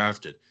are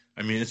undrafted.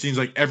 It seems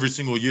like every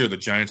single year the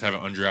Giants have an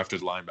undrafted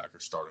linebacker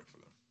starting for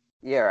them.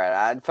 Yeah,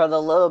 right. For the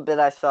little bit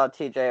I saw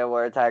TJ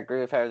Edwards, I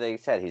agree with everything he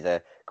said. He's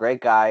a great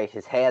guy.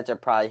 His hands are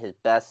probably his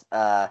best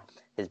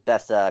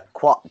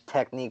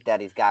technique that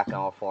he's got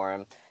going for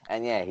him.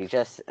 And yeah,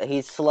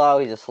 he's slow.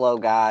 He's a slow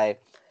guy.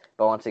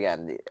 But once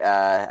again,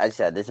 as I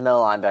said, this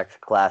middle linebacker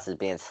class is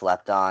being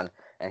slept on,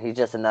 and he's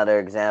just another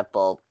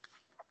example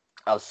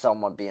of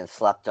someone being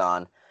slept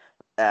on.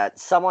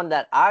 Someone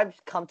that I've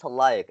come to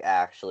like,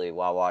 actually,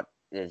 while watching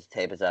his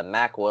tape, is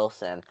Mack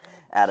Wilson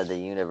out of the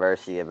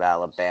University of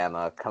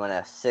Alabama, coming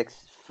at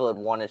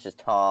 6'1"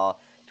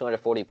 tall,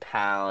 240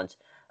 pounds.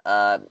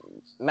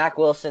 Mack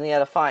Wilson, he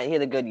had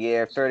a good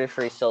year,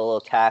 33 solo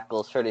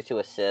tackles, 32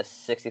 assists,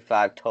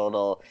 65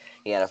 total.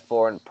 He had a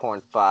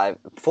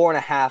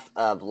 4.5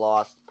 of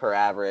loss per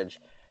average.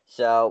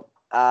 So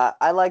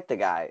I like the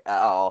guy.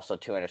 Also,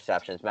 2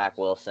 interceptions. Mac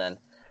Wilson.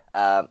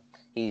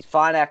 He's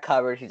fine at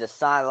coverage. He's a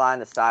sideline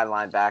to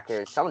sideline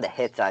backer. Some of the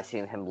hits I've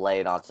seen him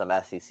laid on some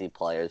SEC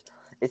players,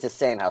 it's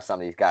insane how some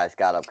of these guys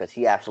got up because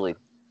he actually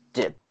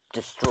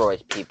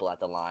destroys people at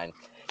the line.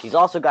 He's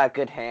also got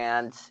good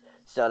hands,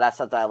 so that's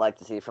something I like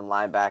to see from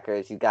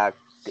linebackers.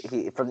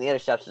 From the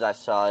interceptions I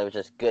saw, it was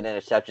just good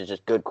interceptions,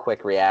 just good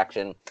quick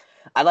reaction.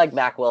 I like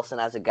Mac Wilson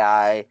as a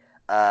guy.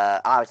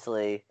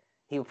 Obviously,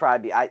 he would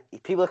probably be.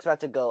 People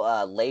expect to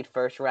go late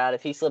first round.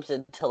 If he slips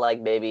into like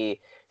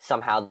maybe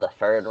somehow the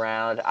third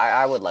round,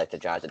 I would like the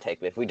Giants to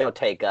take him if we don't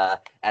take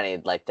any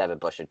like Devin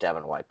Bush or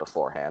Devin White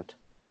beforehand.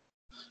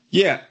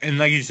 Yeah, and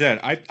like you said,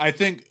 I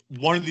think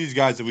one of these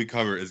guys that we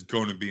cover is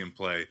going to be in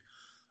play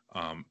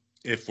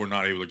if we're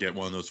not able to get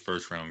one of those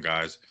first round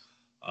guys.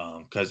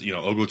 Because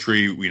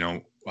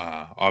Ogletree,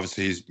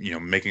 obviously he's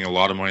making a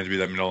lot of money to be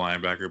that middle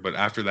linebacker, but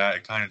after that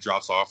it kind of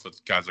drops off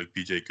with guys like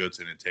B.J.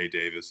 Goodson and Tay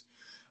Davis.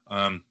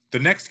 The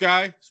next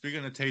guy,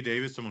 speaking of Tay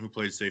Davis, someone who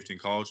played safety in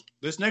college,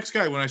 this next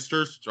guy, when I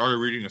first started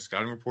reading a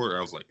scouting report,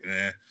 I was like,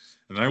 eh.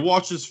 And then I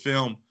watched this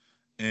film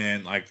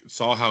and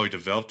saw how he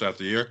developed throughout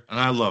the year, and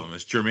I love him.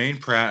 It's Jermaine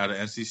Pratt out of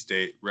NC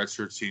State,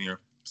 redshirt senior,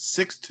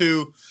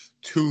 6'2",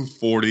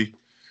 240,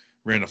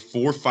 ran a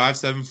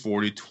 4.57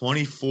 40,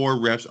 24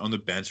 reps on the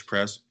bench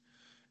press,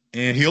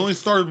 and he only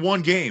started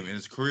one game in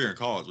his career in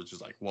college, which is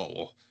like,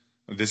 whoa,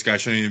 this guy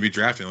shouldn't even be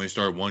drafted. He only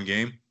started one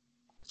game.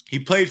 He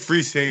played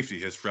free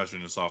safety his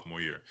freshman and sophomore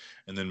year,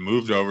 and then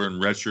moved over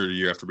and redshirted a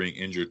year after being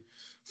injured.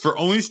 For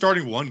only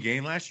starting one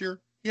game last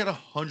year, he had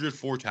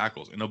 104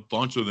 tackles, and a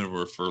bunch of them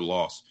were for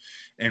loss.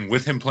 And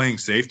with him playing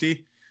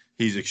safety,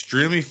 he's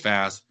extremely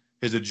fast.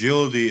 His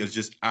agility is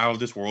just out of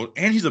this world,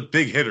 and he's a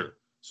big hitter.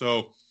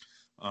 So,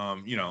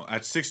 at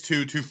 6'2",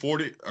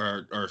 240,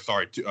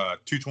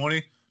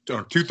 220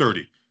 or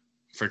 230,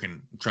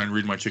 freaking trying to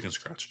read my chicken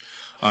scratch.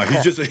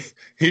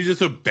 He's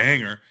just a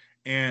banger.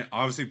 And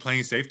obviously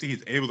playing safety,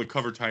 he's able to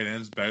cover tight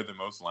ends better than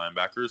most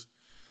linebackers.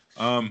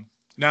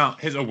 Now,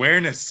 his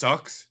awareness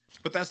sucks,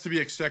 but that's to be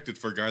expected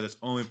for a guy that's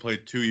only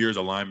played 2 years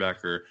a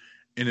linebacker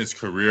in his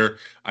career.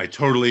 I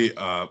totally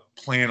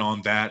plan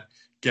on that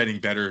getting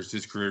better as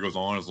his career goes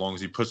on, as long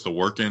as he puts the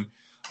work in.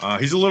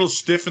 He's a little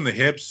stiff in the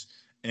hips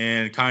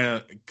and kind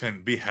of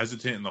can be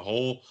hesitant in the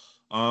hole.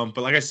 But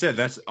like I said,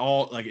 that's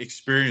all like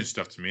experience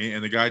stuff to me.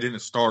 And the guy didn't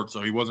start,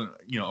 so he wasn't,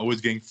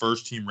 always getting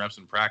first team reps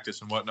in practice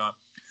and whatnot.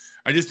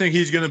 I just think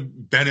he's going to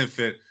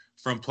benefit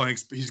from playing.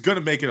 He's going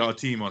to make it a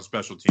team on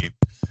special team.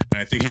 And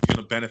I think he's going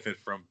to benefit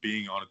from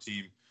being on a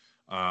team,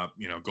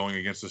 going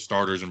against the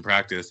starters in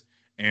practice.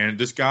 And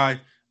this guy,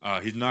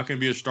 he's not going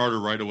to be a starter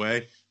right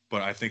away,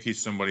 but I think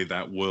he's somebody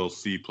that will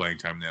see playing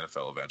time in the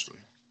NFL eventually.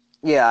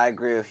 Yeah, I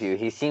agree with you.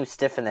 He seems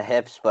stiff in the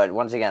hips, but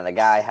once again, the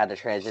guy had to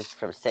transition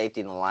from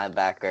safety to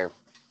linebacker.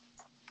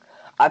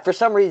 For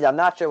some reason, I'm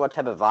not sure what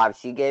type of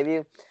vibes he gave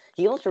you.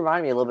 He almost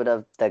reminded me a little bit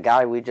of the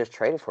guy we just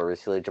traded for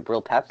recently,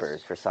 Jabril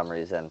Peppers, for some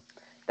reason.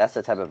 That's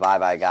the type of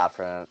vibe I got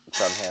from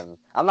him.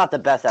 I'm not the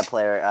best at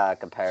player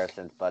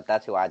comparisons, but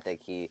that's who I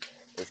think he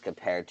is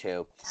compared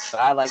to. But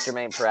I like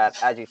Jermaine Pratt.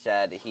 As you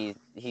said, he's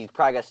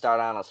probably going to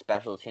start on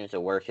special teams to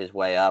work his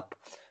way up.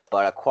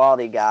 But a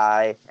quality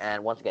guy,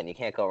 and once again, you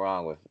can't go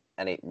wrong with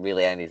any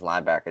of these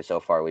linebackers so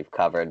far we've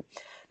covered.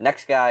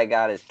 Next guy I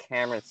got is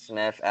Cameron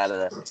Smith out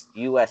of the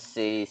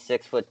USC,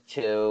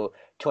 6'2",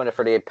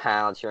 238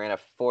 pounds. He ran a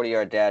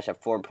 40-yard dash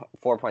at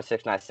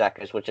 4.69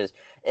 seconds,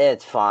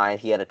 it's fine.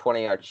 He had a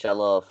 20-yard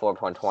shuttle of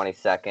 4.20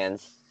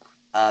 seconds.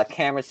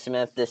 Cameron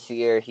Smith this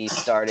year, he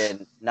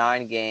started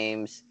 9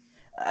 games.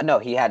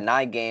 He had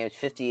 9 games,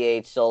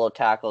 58 solo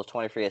tackles,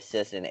 23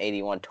 assists, and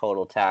 81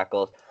 total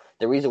tackles.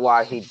 The reason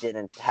why he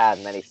didn't have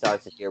many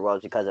starts this year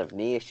was because of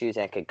knee issues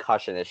and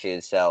concussion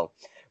issues. So,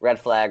 red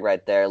flag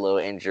right there, little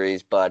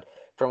injuries. But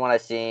from what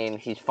I've seen,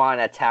 he's fine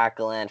at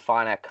tackling,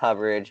 fine at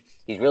coverage.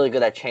 He's really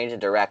good at changing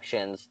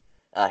directions.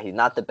 He's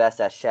not the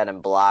best at shedding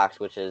blocks,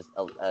 which is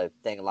a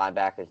thing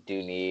linebackers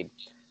do need.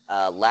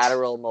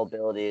 Lateral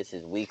mobility is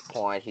his weak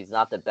point. He's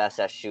not the best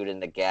at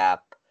shooting the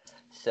gap.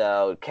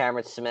 So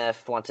Cameron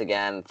Smith, once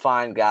again,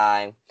 fine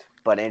guy,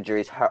 but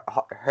injuries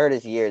hurt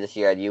his year this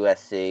year at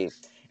USC,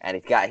 and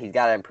he's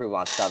got to improve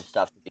on some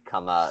stuff to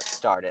become a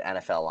started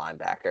NFL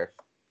linebacker.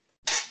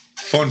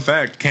 Fun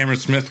fact, Cameron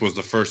Smith was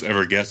the first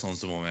ever guest on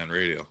Simple Man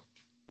Radio.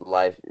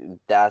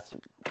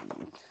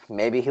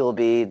 Maybe he'll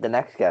be the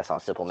next guest on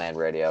Simple Man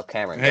Radio.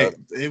 Cameron. Hey,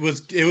 it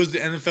was the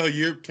NFL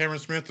year Cameron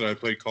Smith that I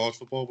played college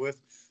football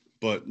with.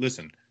 But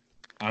listen,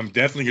 I'm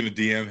definitely going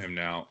to DM him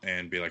now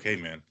and be like, hey,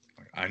 man,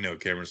 I know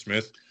Cameron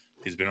Smith.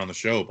 He's been on the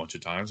show a bunch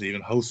of times. He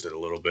even hosted a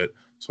little bit.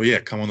 So, yeah,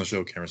 come on the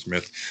show, Cameron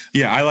Smith.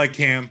 Yeah, I like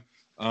Cam.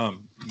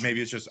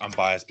 Maybe it's just I'm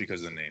biased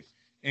because of the name.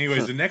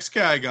 Anyways, the next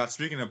guy I got,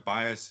 speaking of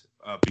bias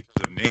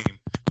because of name,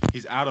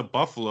 he's out of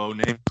Buffalo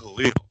named Khalil.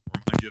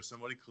 Remind you of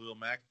somebody? Khalil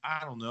Mack?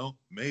 I don't know.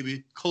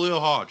 Maybe. Khalil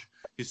Hodge.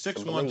 He's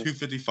 6'1",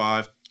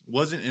 255.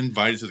 Wasn't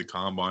invited to the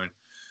combine.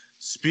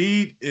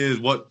 Speed is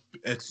what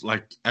it's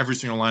like every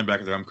single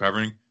linebacker that I'm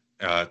covering.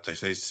 They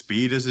say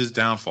speed is his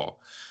downfall.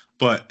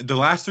 But the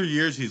last 3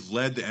 years, he's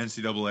led the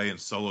NCAA in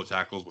solo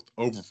tackles with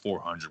over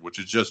 400, which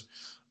is just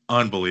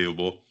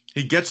unbelievable.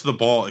 He gets the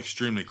ball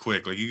extremely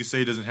quick. Like, you can say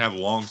he doesn't have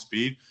long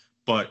speed,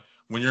 but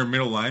when you're a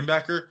middle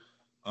linebacker,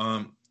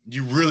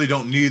 you really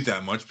don't need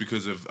that much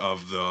because of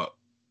the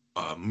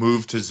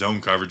move to zone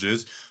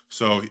coverages.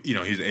 So,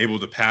 he's able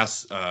to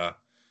pass.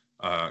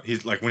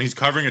 He's like, when he's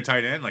covering a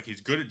tight end, like, he's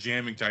good at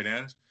jamming tight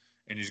ends,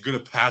 and he's good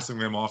at passing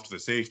them off to the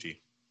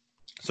safety.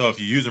 So if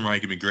you use him right, he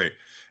can be great.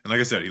 And like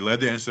I said, he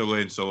led the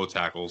NCAA in solo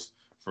tackles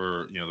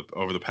for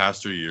over the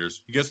past 3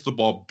 years. He gets the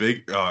ball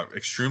big,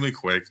 extremely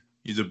quick.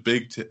 He's a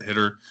big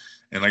hitter,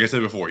 and like I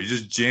said before, he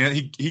just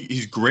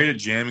he's great at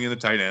jamming in the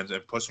tight ends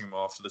and pushing them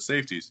off to the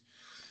safeties.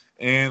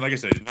 And like I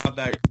said, he's not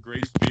that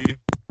great speed.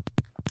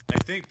 I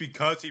think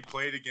because he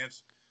played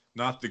against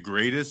not the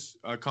greatest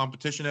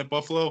competition at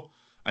Buffalo,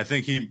 I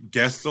think he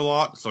guessed a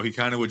lot, so he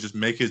kind of would just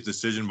make his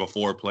decision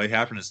before a play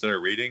happened instead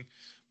of reading.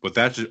 But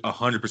that's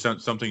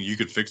 100% something you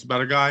could fix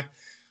about a guy.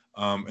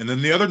 And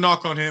then the other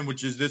knock on him,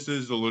 this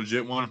is a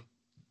legit one,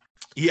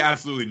 he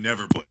absolutely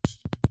never blitzed.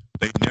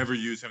 They never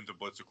use him to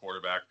blitz a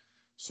quarterback.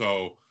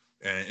 So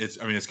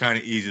it's kind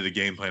of easy to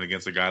game plan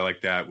against a guy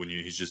like that when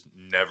he's just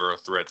never a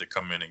threat to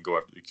come in and go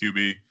after the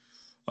QB.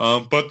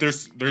 But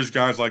there's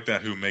guys like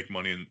that who make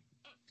money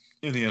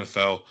in the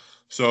NFL.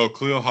 So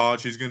Khalil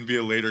Hodge, he's going to be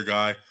a later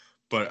guy,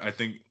 but I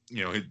think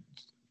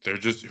they're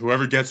just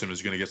whoever gets him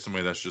is going to get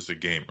somebody that's just a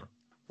gamer.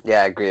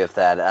 Yeah, I agree with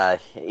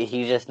that.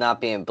 He's just not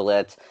being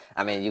blitzed.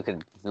 I mean, you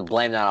could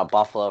blame that on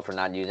Buffalo for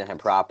not using him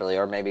properly,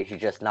 or maybe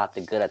he's just not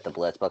that good at the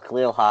blitz. But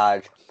Khalil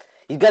Hodge,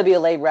 he's going to be a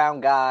late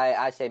round guy.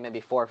 I say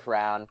maybe fourth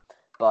round.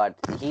 But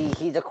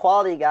he's a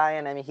quality guy,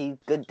 and I mean, he's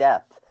good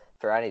depth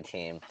for any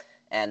team.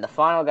 And the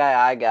final guy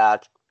I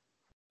got,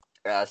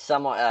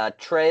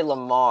 Trey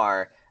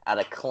Lamar out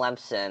of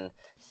Clemson.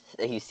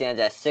 He stands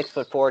at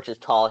 6'4", which is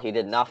tall. He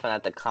did nothing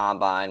at the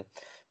combine.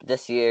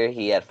 This year,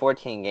 he had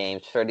 14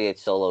 games, 38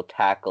 solo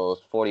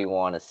tackles,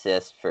 41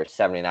 assists for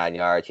 79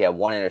 yards. He had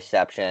 1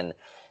 interception,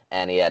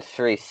 and he had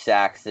 3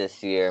 sacks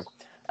this year.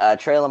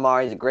 Trey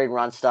Lamar, he's a great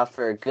run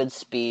stuffer, good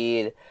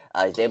speed.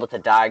 He's able to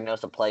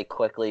diagnose a play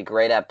quickly,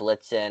 great at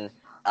blitzing.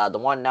 The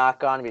one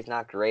knock on him, he's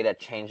not great at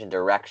changing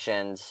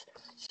directions.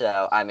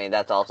 So, I mean,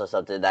 that's also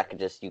something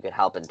that you could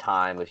help in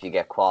time if you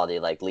get quality,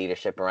 like,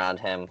 leadership around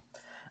him.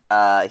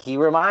 He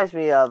reminds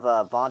me of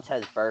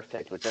Vontaze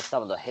Burfict with just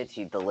some of the hits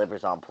he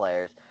delivers on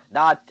players.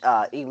 Not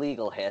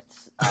illegal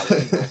hits,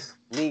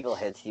 legal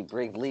hits. He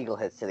brings legal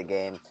hits to the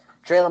game.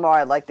 Trey Lamar,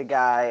 I like the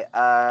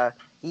guy.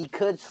 He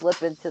could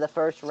slip into the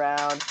first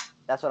round.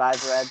 That's what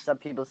I've read. Some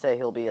people say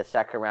he'll be a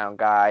second-round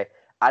guy.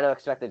 I don't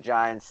expect the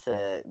Giants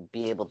to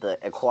be able to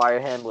acquire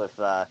him with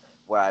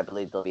where I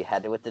believe they'll be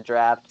headed with the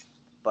draft.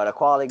 But a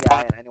quality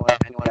guy, and anyone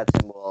that's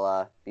him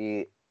will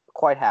be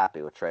quite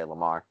happy with Trey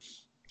Lamar.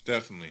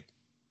 Definitely.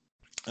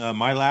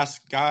 My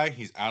last guy,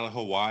 he's out of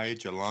Hawaii,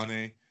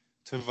 Jelani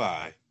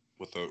Tavai,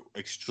 with an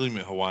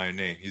extremely Hawaiian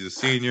name. He's a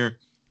senior,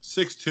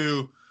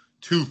 6'2",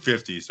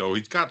 250, so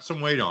he's got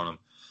some weight on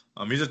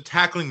him. He's a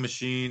tackling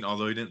machine,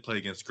 although he didn't play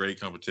against great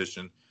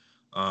competition.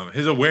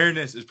 His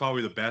awareness is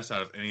probably the best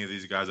out of any of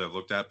these guys I've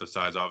looked at,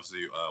 besides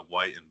obviously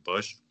White and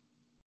Bush.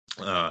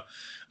 A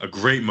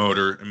great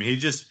motor. I mean,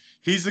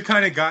 he's the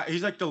kind of guy.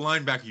 He's like the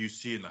linebacker you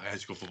see in the high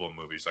school football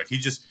movies. Like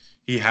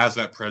he has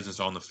that presence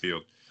on the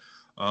field.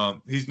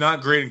 He's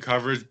not great in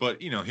coverage,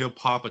 but he'll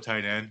pop a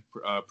tight end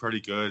pretty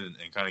good and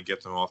kind of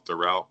get them off the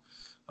route.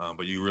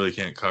 But you really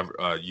can't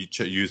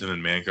use him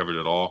in man coverage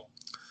at all.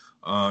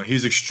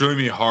 He's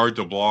extremely hard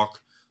to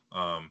block.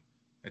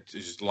 It's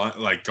just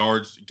like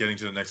guards getting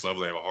to the next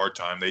level, they have a hard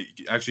time.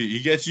 He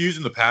gets used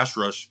in the pass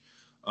rush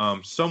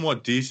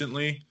somewhat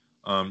decently.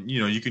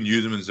 You can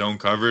use him in zone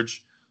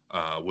coverage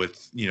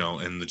with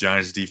in the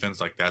Giants defense.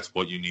 Like, that's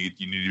what you need.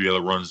 You need to be able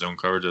to run zone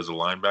coverage as a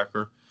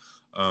linebacker.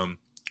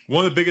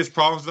 One of the biggest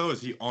problems, though,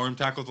 is he arm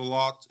tackles a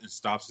lot and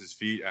stops his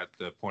feet at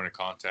the point of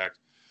contact.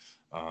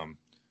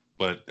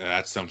 But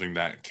that's something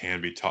that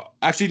can be taught.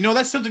 Actually, no,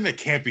 that's something that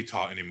can't be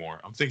taught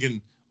anymore. I'm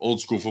thinking old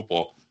school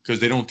football, because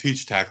they don't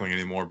teach tackling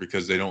anymore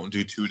because they don't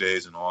do 2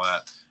 days and all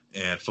that.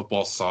 And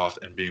football's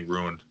soft and being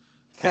ruined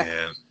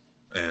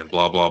and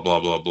blah, blah, blah,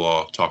 blah,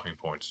 blah, talking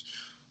points.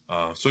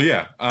 I'm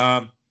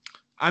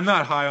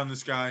not high on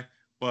this guy,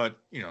 but,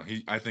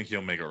 I think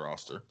he'll make a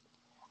roster.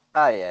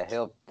 Oh, yeah,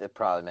 he'll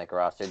probably make a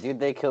roster. Do you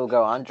think he'll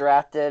go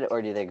undrafted,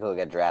 or do you think he'll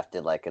get drafted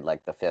in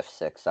the 5th,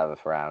 6th,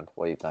 7th round?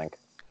 What do you think?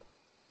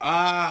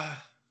 I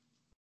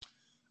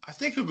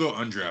think he'll go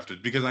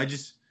undrafted because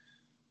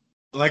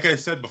like I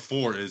said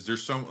before,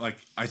 there's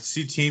I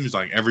see teams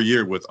every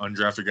year with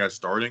undrafted guys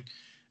starting,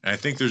 and I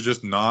think there's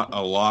just not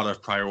a lot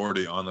of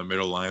priority on the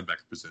middle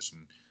linebacker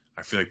position.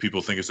 I feel like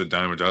people think it's a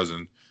dime a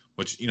dozen,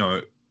 which,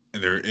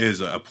 there is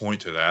a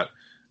point to that.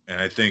 And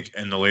I think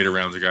in the later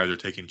rounds, the guys are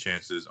taking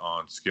chances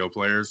on skill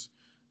players,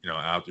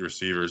 out the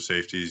receivers,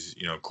 safeties,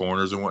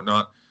 corners and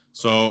whatnot.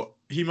 So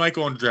he might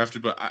go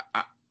undrafted, but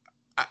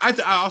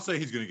I'll say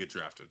he's going to get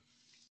drafted.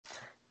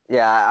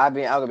 Yeah, I'm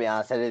going to be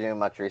honest. I didn't do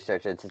much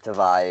research into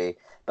Tavai,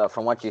 but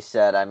from what you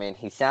said, I mean,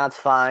 he sounds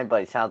fine, but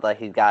he sounds like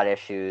he's got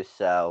issues.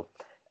 So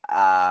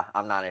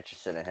I'm not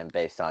interested in him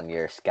based on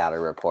your scouting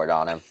report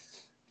on him.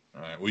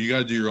 All right. Well, you got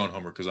to do your own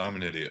homework because I'm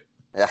an idiot.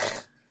 Yeah.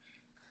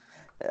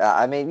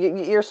 I mean,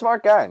 you're a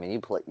smart guy. I mean,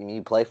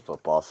 you play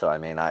football, so I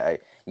mean,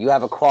 you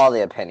have a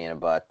quality opinion,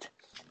 but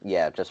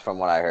yeah, just from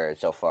what I heard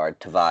so far,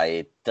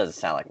 Tavai doesn't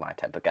sound like my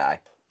type of guy.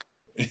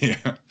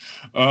 Yeah.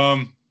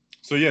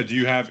 So yeah, do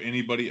you have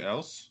anybody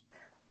else?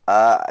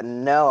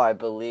 No, I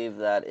believe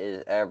that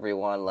is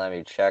everyone. Let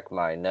me check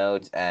my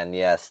notes, and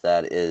yes,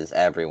 that is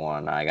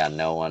everyone. I got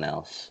no one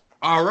else.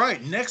 All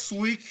right. Next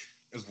week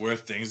is where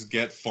things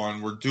get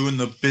fun. We're doing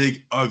the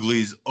big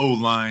uglies,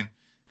 O-line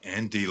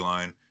and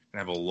D-line. And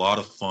have a lot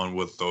of fun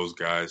with those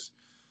guys.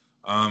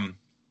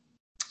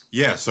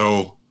 Yeah,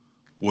 so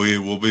we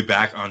will be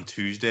back on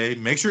Tuesday.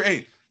 Make sure,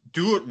 hey,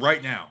 do it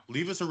right now.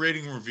 Leave us a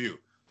rating and review.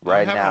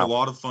 Right I'm now. having a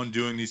lot of fun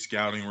doing these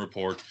scouting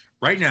reports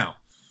right now.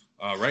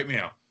 Right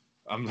now.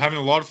 I'm having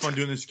a lot of fun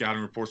doing this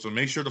scouting report, so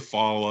make sure to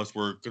follow us.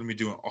 We're going to be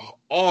doing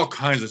all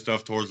kinds of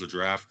stuff towards the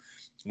draft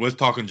with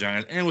Talking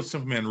Giants and with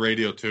Simple Man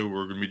Radio, too.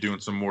 We're going to be doing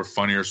some more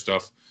funnier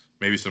stuff,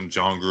 maybe some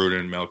John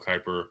Gruden, Mel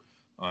Kiper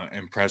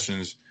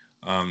impressions.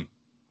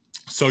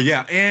 So,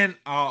 yeah, and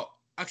I'll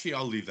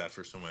leave that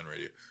for Simple Man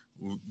Radio.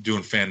 We're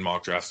doing fan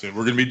mock drafts. We're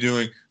going to be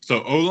doing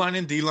O-line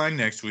and D-line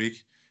next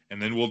week,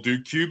 and then we'll do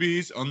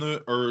QBs on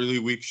the early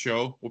week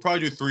show. We'll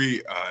probably do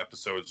 3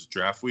 episodes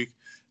draft week.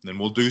 And then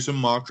we'll do some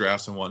mock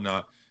drafts and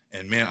whatnot.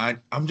 And,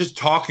 man, I'm just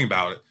talking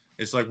about it.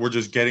 It's like we're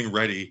just getting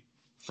ready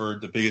for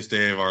the biggest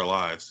day of our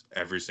lives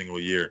every single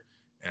year.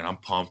 And I'm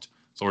pumped.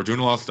 So we're doing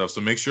a lot of stuff.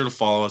 So make sure to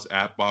follow us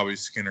at Bobby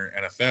Skinner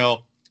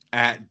NFL,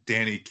 at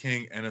Danny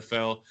King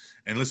NFL.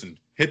 And, listen,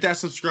 hit that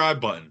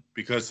subscribe button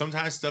because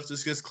sometimes stuff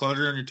just gets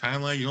cluttered on your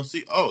timeline. You don't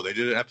see, they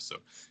did an episode.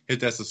 Hit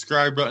that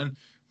subscribe button.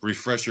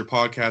 Refresh your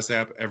podcast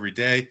app every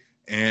day.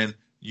 And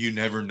you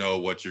never know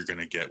what you're going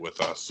to get with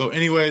us. So,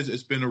 anyways,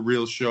 it's been a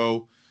real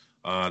show.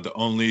 The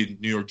only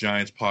New York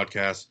Giants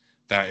podcast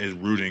that is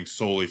rooting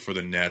solely for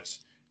the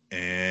Nets.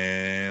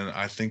 And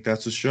I think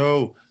that's the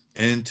show.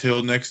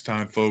 Until next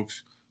time,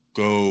 folks,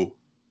 go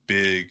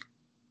Big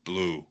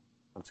Blue.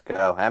 Let's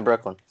go. And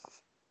Brooklyn.